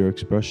familiar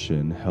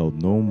expression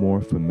held no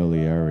more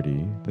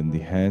familiarity than the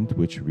hand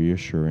which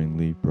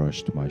reassuringly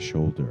brushed my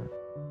shoulder.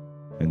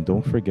 "And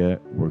don't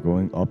forget, we're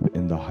going up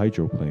in the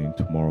hydroplane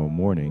tomorrow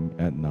morning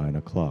at 9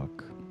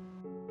 o'clock.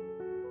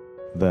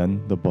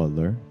 Then the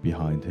butler,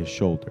 behind his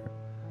shoulder.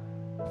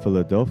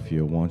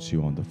 "Philadelphia wants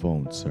you on the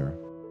phone, sir."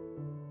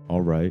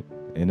 "All right,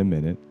 in a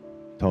minute.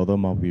 Tell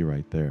them I'll be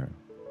right there.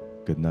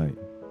 Good night."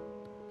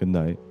 "Good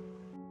night."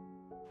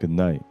 "Good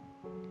night."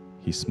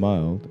 He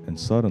smiled, and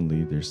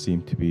suddenly there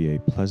seemed to be a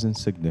pleasant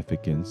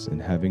significance in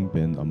having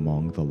been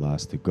among the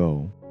last to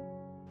go,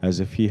 as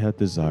if he had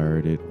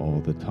desired it all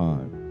the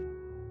time.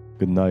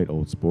 "Good night,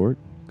 old sport,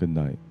 good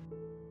night."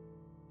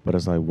 But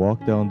as I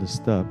walked down the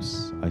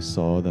steps, I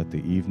saw that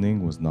the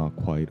evening was not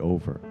quite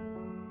over.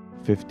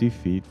 50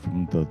 feet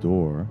from the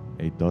door,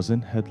 a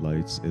dozen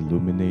headlights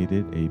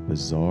illuminated a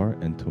bizarre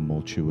and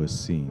tumultuous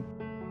scene.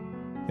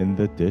 In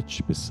the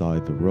ditch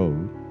beside the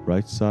road,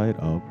 right side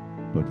up,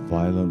 but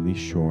violently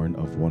shorn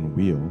of one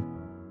wheel,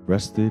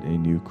 rested a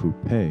new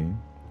coupe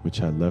which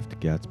had left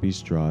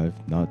Gatsby's Drive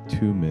not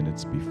 2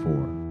 minutes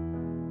before.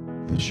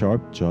 The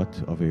sharp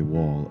jut of a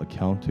wall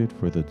accounted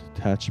for the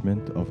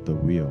detachment of the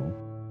wheel,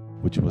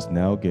 which was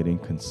now getting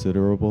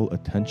considerable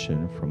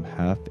attention from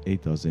half a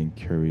dozen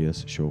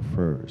curious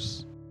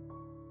chauffeurs.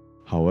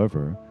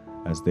 However,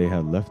 as they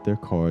had left their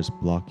cars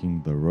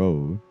blocking the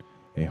road,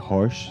 a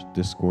harsh,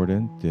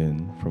 discordant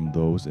din from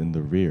those in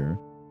the rear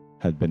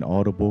had been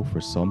audible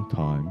for some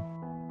time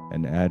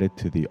and added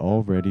to the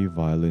already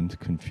violent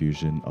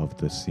confusion of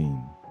the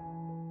scene.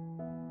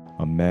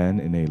 A man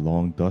in a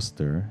long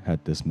duster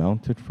had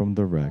dismounted from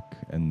the wreck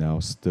and now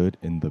stood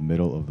in the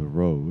middle of the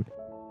road,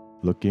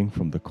 looking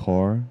from the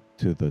car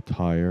to the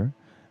tire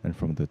and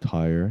from the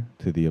tire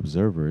to the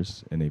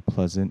observers in a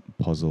pleasant,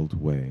 puzzled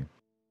way.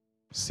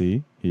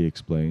 "See," he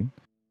explained,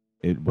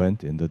 "it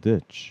went in the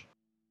ditch."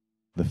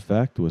 The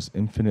fact was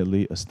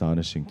infinitely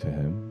astonishing to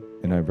him,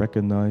 and I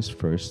recognized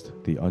first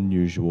the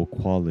unusual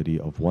quality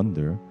of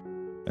wonder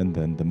and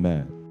then the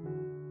man.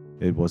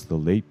 It was the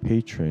late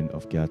patron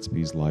of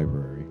Gatsby's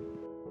library.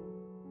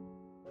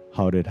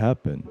 "How'd it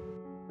happen?"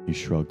 He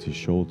shrugged his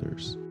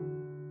shoulders.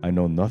 "I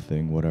know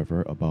nothing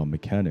whatever about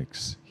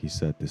mechanics," he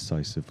said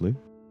decisively.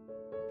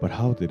 "But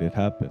how did it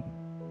happen?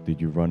 Did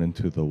you run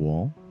into the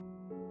wall?"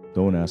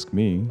 "Don't ask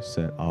me,"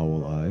 said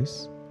Owl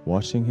Eyes,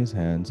 washing his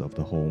hands of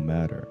the whole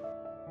matter.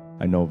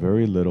 "I know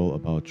very little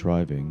about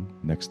driving,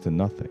 next to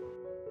nothing.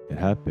 It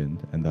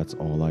happened, and that's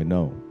all I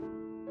know."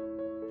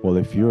 "Well,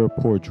 if you're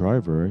a poor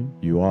driver,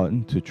 you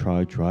oughtn't to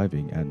try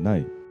driving at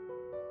night."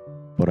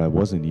 "But I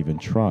wasn't even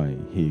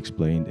trying," he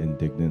explained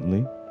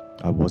indignantly.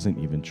 "I wasn't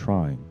even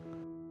trying."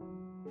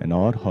 An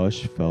odd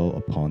hush fell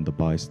upon the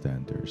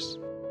bystanders.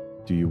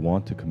 "Do you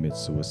want to commit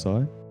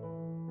suicide?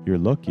 You're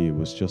lucky it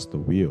was just the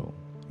wheel,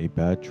 a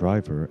bad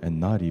driver and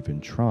not even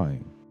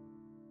trying."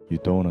 "You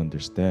don't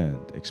understand,"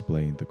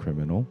 explained the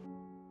criminal.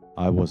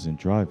 "I wasn't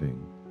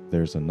driving.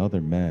 There's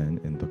another man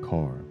in the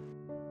car."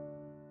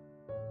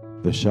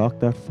 The shock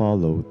that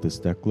followed this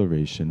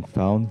declaration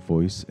found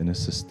voice in a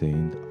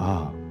sustained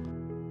 "ah"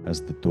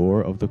 as the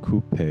door of the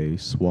coupe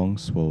swung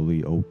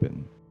slowly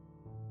open.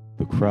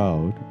 The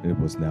crowd, it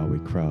was now a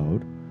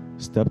crowd,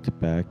 stepped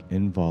back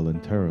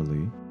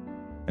involuntarily,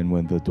 and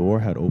when the door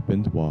had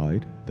opened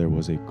wide, there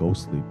was a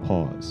ghostly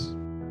pause.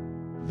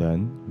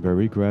 Then,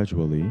 very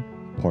gradually,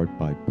 part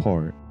by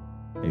part,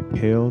 a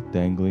pale,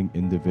 dangling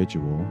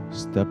individual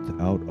stepped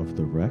out of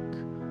the wreck,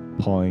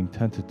 pawing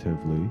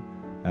tentatively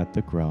at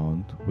the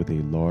ground with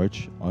a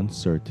large,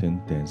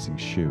 uncertain dancing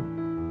shoe.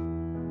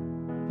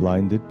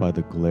 Blinded by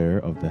the glare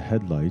of the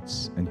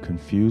headlights and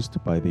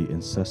confused by the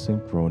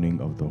incessant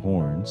groaning of the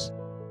horns,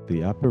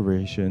 the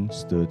apparition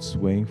stood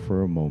swaying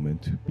for a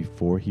moment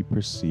before he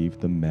perceived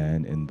the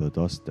man in the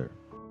duster.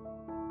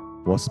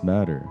 "What's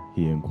matter?"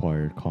 he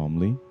inquired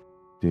calmly.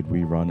 "Did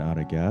we run out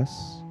of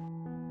gas?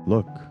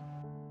 Look."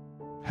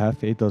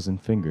 Half a dozen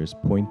fingers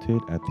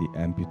pointed at the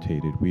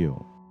amputated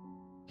wheel.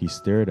 He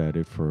stared at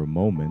it for a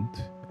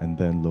moment and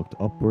then looked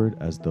upward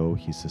as though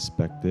he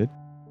suspected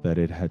that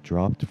it had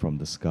dropped from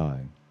the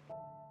sky.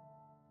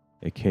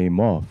 "It came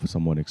off,"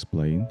 someone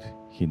explained.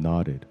 He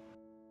nodded.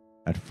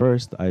 "At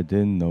first I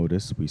didn't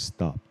notice we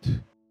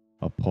stopped."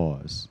 A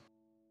pause.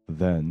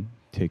 Then,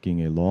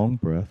 taking a long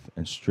breath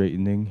and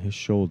straightening his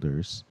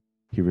shoulders,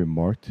 he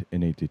remarked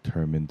in a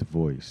determined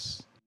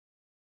voice,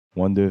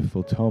 "Wonder if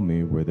he'll tell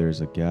me where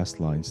there's a gas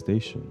line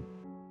station."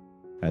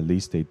 At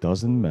least a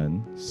dozen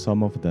men,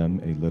 some of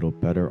them a little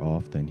better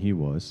off than he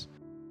was,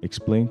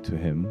 explained to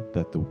him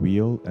that the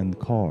wheel and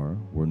car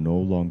were no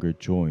longer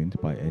joined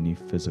by any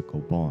physical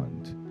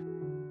bond.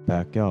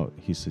 "Back out,"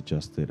 he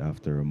suggested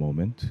after a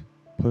moment.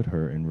 "Put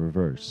her in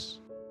reverse."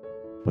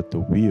 "But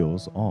the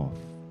wheel's off."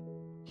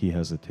 He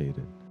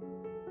hesitated.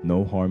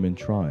 "No harm in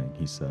trying,"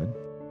 he said.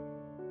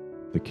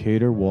 The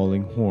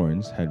caterwauling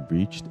horns had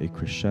reached a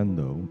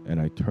crescendo, and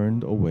I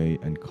turned away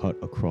and cut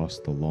across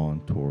the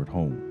lawn toward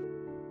home.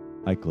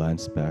 I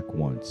glanced back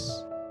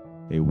once.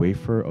 A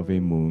wafer of a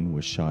moon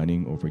was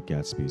shining over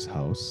Gatsby's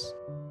house,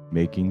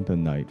 making the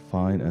night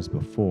fine as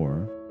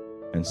before,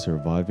 and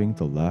surviving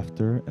the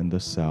laughter and the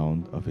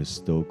sound of his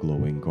still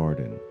glowing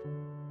garden.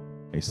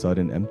 A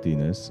sudden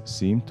emptiness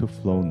seemed to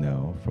flow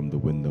now from the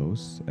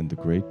windows and the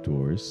great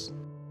doors,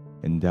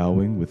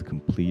 endowing with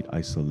complete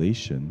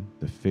isolation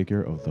the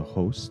figure of the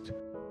host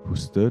who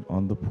stood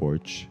on the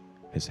porch,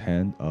 his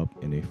hand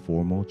up in a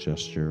formal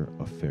gesture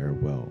of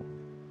farewell.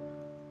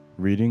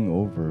 Reading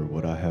over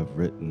what I have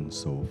written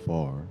so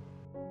far,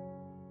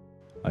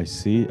 I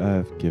see I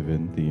have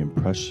given the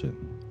impression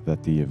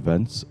that the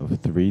events of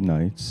 3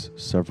 nights,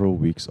 several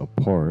weeks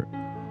apart,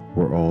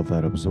 were all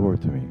that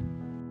absorbed me.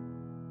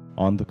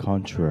 On the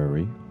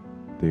contrary,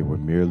 they were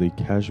merely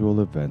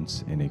casual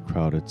events in a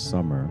crowded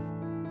summer,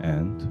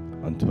 and,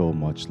 until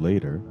much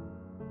later,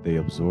 they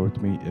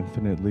absorbed me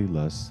infinitely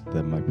less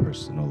than my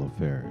personal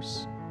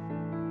affairs.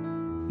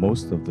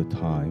 Most of the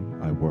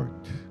time, I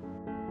worked.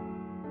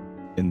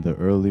 In the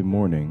early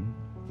morning,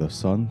 the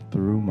sun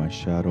threw my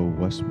shadow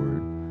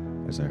westward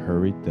as I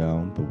hurried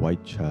down the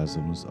white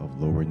chasms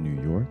of lower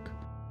New York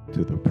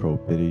to the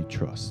Probity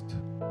Trust.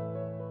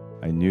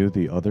 I knew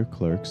the other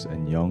clerks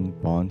and young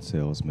bond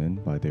salesmen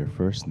by their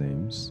first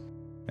names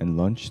and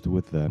lunched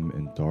with them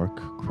in dark,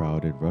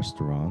 crowded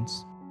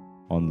restaurants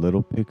on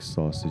little pig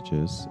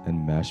sausages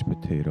and mashed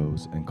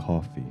potatoes and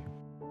coffee.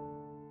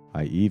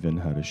 I even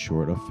had a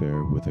short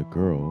affair with a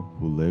girl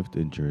who lived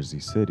in Jersey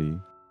City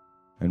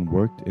and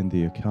worked in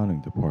the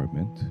accounting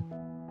department,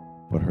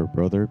 but her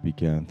brother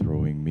began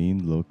throwing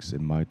mean looks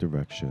in my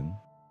direction,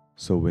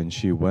 so when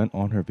she went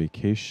on her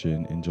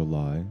vacation in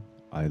July,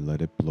 I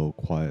let it blow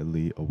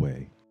quietly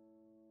away.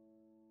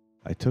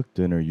 I took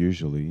dinner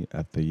usually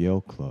at the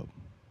Yale Club.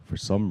 For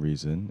some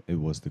reason, it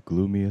was the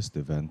gloomiest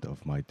event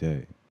of my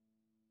day.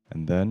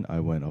 And then I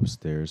went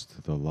upstairs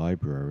to the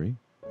library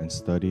and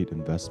studied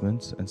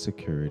investments and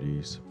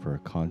securities for a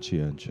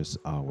conscientious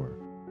hour.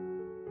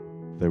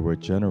 There were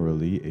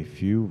generally a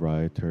few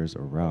rioters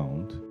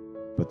around,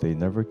 but they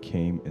never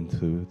came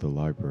into the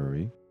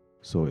library,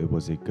 so it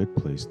was a good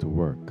place to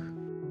work.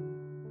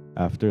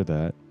 After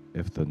that,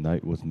 if the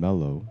night was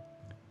mellow,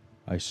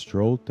 I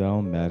strolled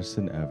down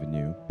Madison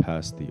Avenue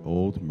past the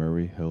old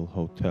Murray Hill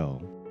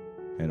Hotel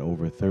and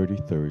over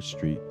 33rd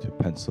Street to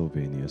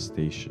Pennsylvania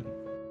Station.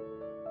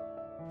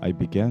 I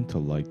began to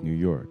like New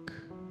York,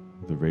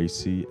 the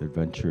racy,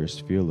 adventurous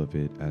feel of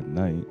it at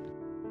night,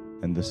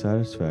 and the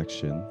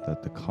satisfaction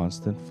that the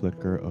constant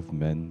flicker of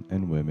men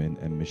and women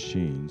and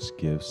machines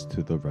gives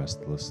to the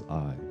restless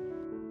eye.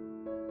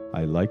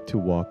 I like to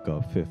walk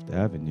up Fifth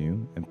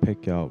Avenue and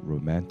pick out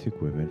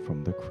romantic women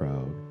from the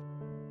crowd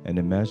and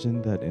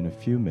imagine that in a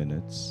few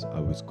minutes I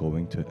was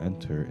going to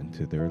enter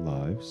into their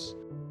lives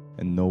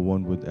and no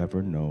one would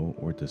ever know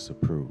or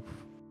disapprove.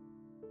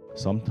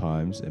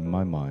 Sometimes in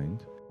my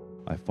mind,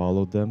 I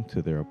followed them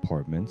to their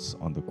apartments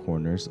on the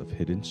corners of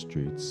hidden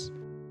streets,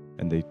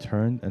 and they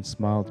turned and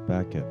smiled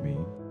back at me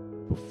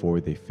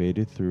before they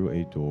faded through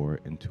a door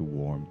into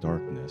warm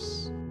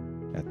darkness.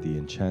 At the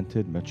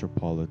enchanted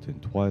metropolitan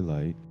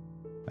twilight,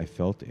 I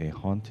felt a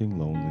haunting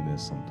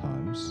loneliness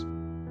sometimes,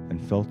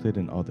 and felt it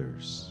in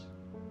others.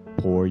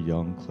 Poor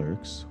young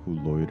clerks who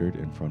loitered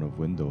in front of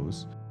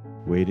windows,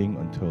 waiting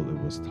until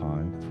it was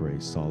time for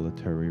a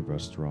solitary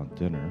restaurant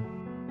dinner.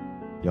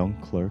 Young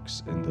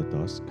clerks in the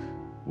dusk,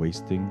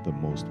 wasting the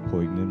most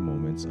poignant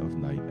moments of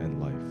night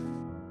and life.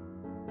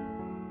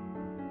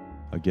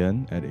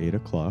 Again at 8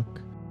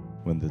 o'clock,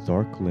 when the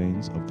dark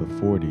lanes of the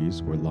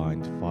 40s were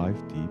lined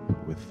 5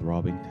 deep with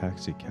throbbing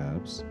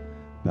taxicabs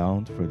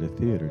bound for the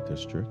theater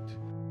district,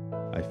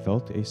 I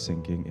felt a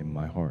sinking in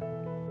my heart.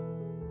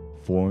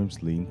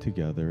 Forms leaned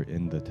together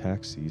in the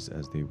taxis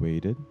as they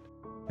waited,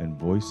 and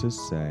voices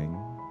sang,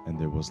 and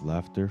there was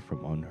laughter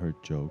from unheard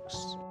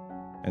jokes,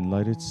 and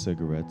lighted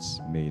cigarettes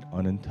made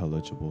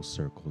unintelligible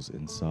circles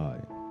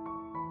inside.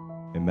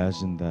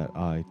 Imagine that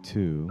I,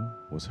 too,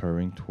 was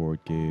hurrying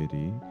toward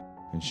gaiety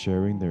and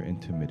sharing their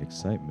intimate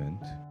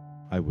excitement.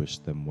 I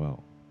wished them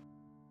well.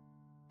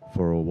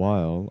 For a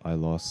while, I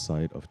lost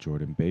sight of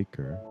Jordan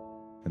Baker,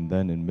 and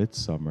then in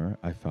midsummer,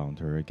 I found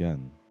her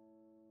again.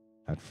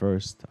 At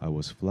first, I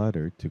was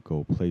flattered to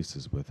go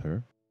places with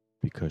her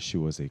because she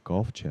was a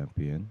golf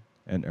champion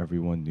and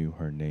everyone knew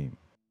her name.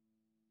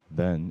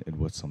 Then it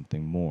was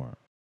something more.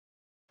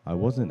 I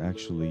wasn't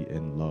actually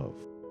in love,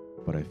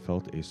 but I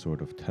felt a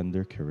sort of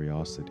tender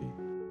curiosity.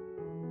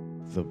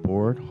 The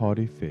bored,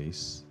 haughty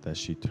face that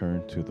she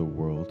turned to the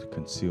world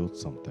concealed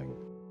something.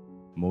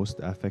 Most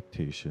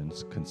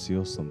affectations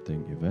conceal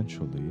something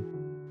eventually,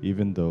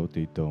 even though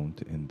they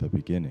don't in the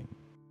beginning.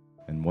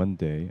 And one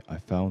day I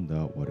found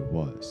out what it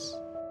was.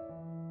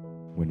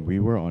 When we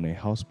were on a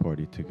house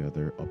party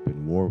together up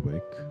in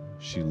Warwick,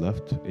 she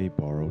left a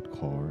borrowed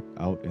car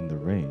out in the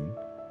rain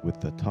with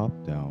the top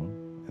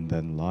down and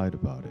then lied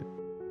about it.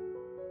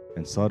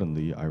 And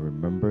suddenly I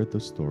remembered the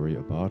story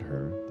about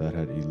her that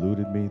had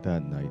eluded me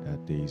that night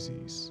at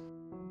Daisy's.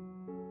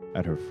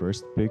 At her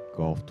first big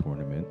golf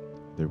tournament,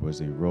 there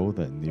was a row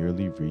that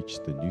nearly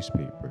reached the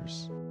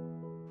newspapers,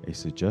 a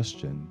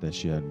suggestion that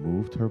she had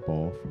moved her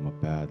ball from a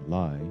bad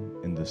lie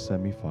in the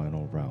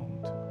semi-final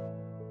round.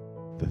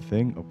 The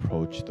thing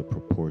approached the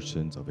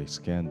proportions of a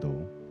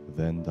scandal,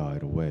 then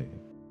died away.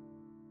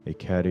 A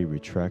caddy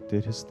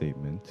retracted his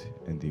statement,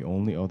 and the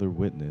only other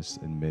witness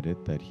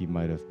admitted that he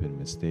might have been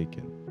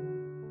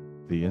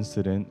mistaken. The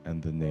incident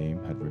and the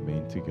name had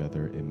remained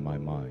together in my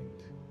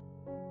mind.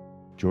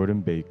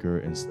 Jordan Baker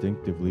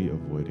instinctively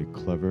avoided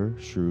clever,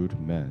 shrewd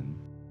men,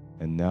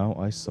 and now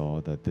I saw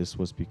that this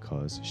was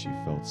because she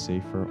felt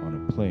safer on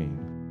a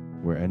plane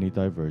where any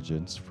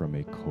divergence from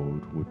a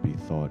code would be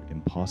thought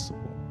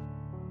impossible.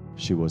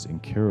 She was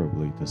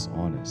incurably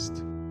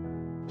dishonest.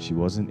 She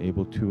wasn't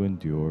able to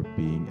endure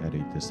being at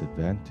a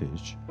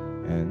disadvantage,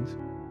 and,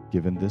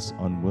 given this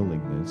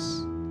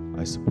unwillingness,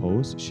 I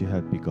suppose she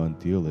had begun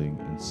dealing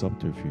in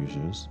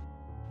subterfuges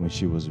when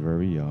she was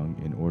very young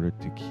in order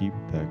to keep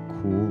that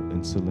cool,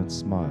 insolent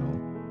smile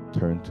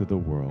turned to the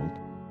world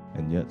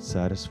and yet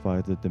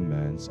satisfy the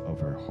demands of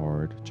her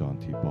hard,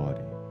 jaunty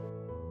body.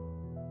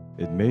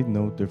 It made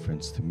no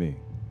difference to me.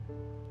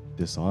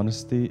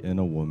 Dishonesty in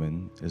a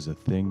woman is a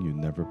thing you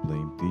never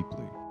blame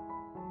deeply.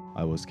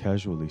 I was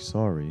casually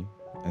sorry,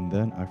 and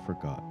then I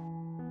forgot.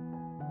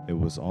 It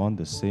was on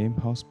the same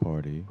house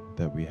party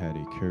that we had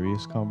a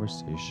curious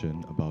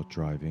conversation about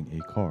driving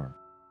a car.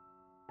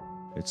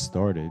 It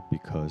started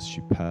because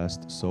she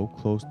passed so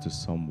close to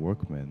some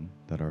workmen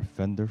that our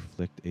fender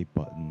flicked a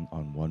button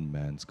on one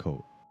man's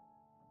coat.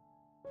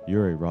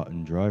 "You're a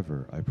rotten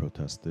driver," I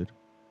protested.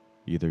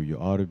 "Either you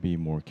ought to be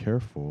more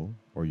careful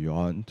or you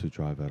oughtn't to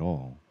drive at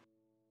all."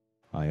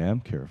 "I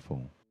am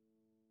careful."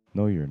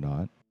 "No, you're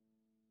not."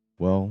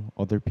 "Well,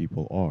 other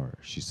people are,"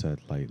 she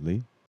said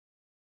lightly.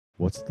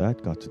 "What's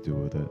that got to do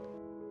with it?"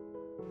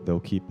 "They'll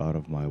keep out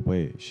of my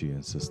way," she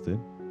insisted.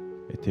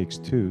 "It takes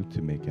two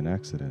to make an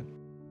accident."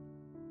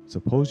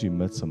 "Suppose you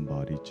met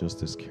somebody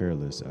just as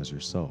careless as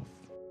yourself."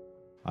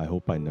 "I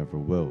hope I never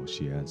will,"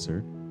 she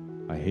answered.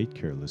 "I hate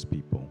careless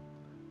people.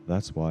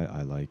 That's why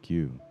I like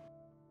you."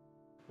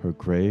 Her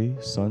gray,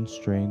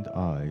 sun-strained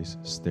eyes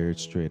stared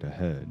straight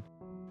ahead,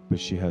 but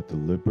she had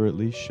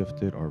deliberately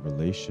shifted our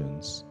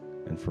relations,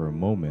 and for a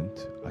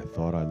moment I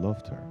thought I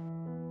loved her.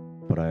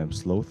 But I am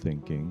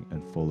slow-thinking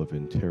and full of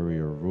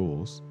interior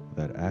rules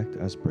that act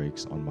as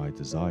brakes on my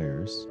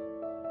desires,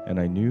 and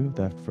I knew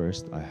that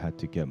first I had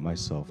to get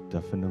myself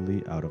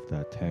definitely out of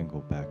that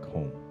tangle back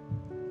home.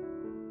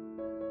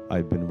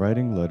 I'd been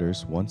writing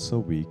letters once a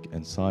week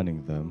and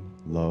signing them,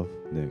 "Love,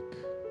 Nick,"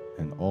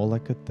 and all I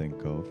could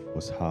think of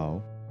was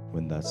how,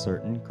 when that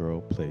certain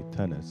girl played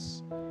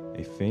tennis,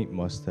 a faint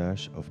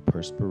mustache of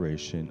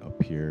perspiration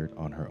appeared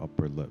on her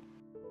upper lip.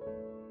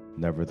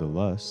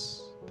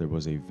 Nevertheless, there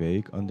was a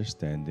vague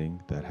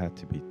understanding that had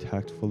to be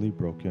tactfully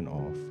broken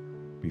off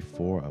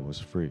before I was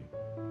free.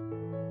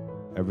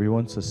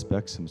 Everyone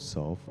suspects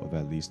himself of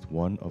at least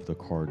one of the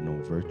cardinal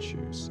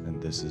virtues,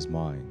 and this is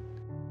mine.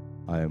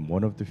 I am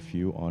one of the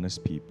few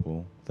honest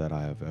people that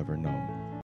I have ever known.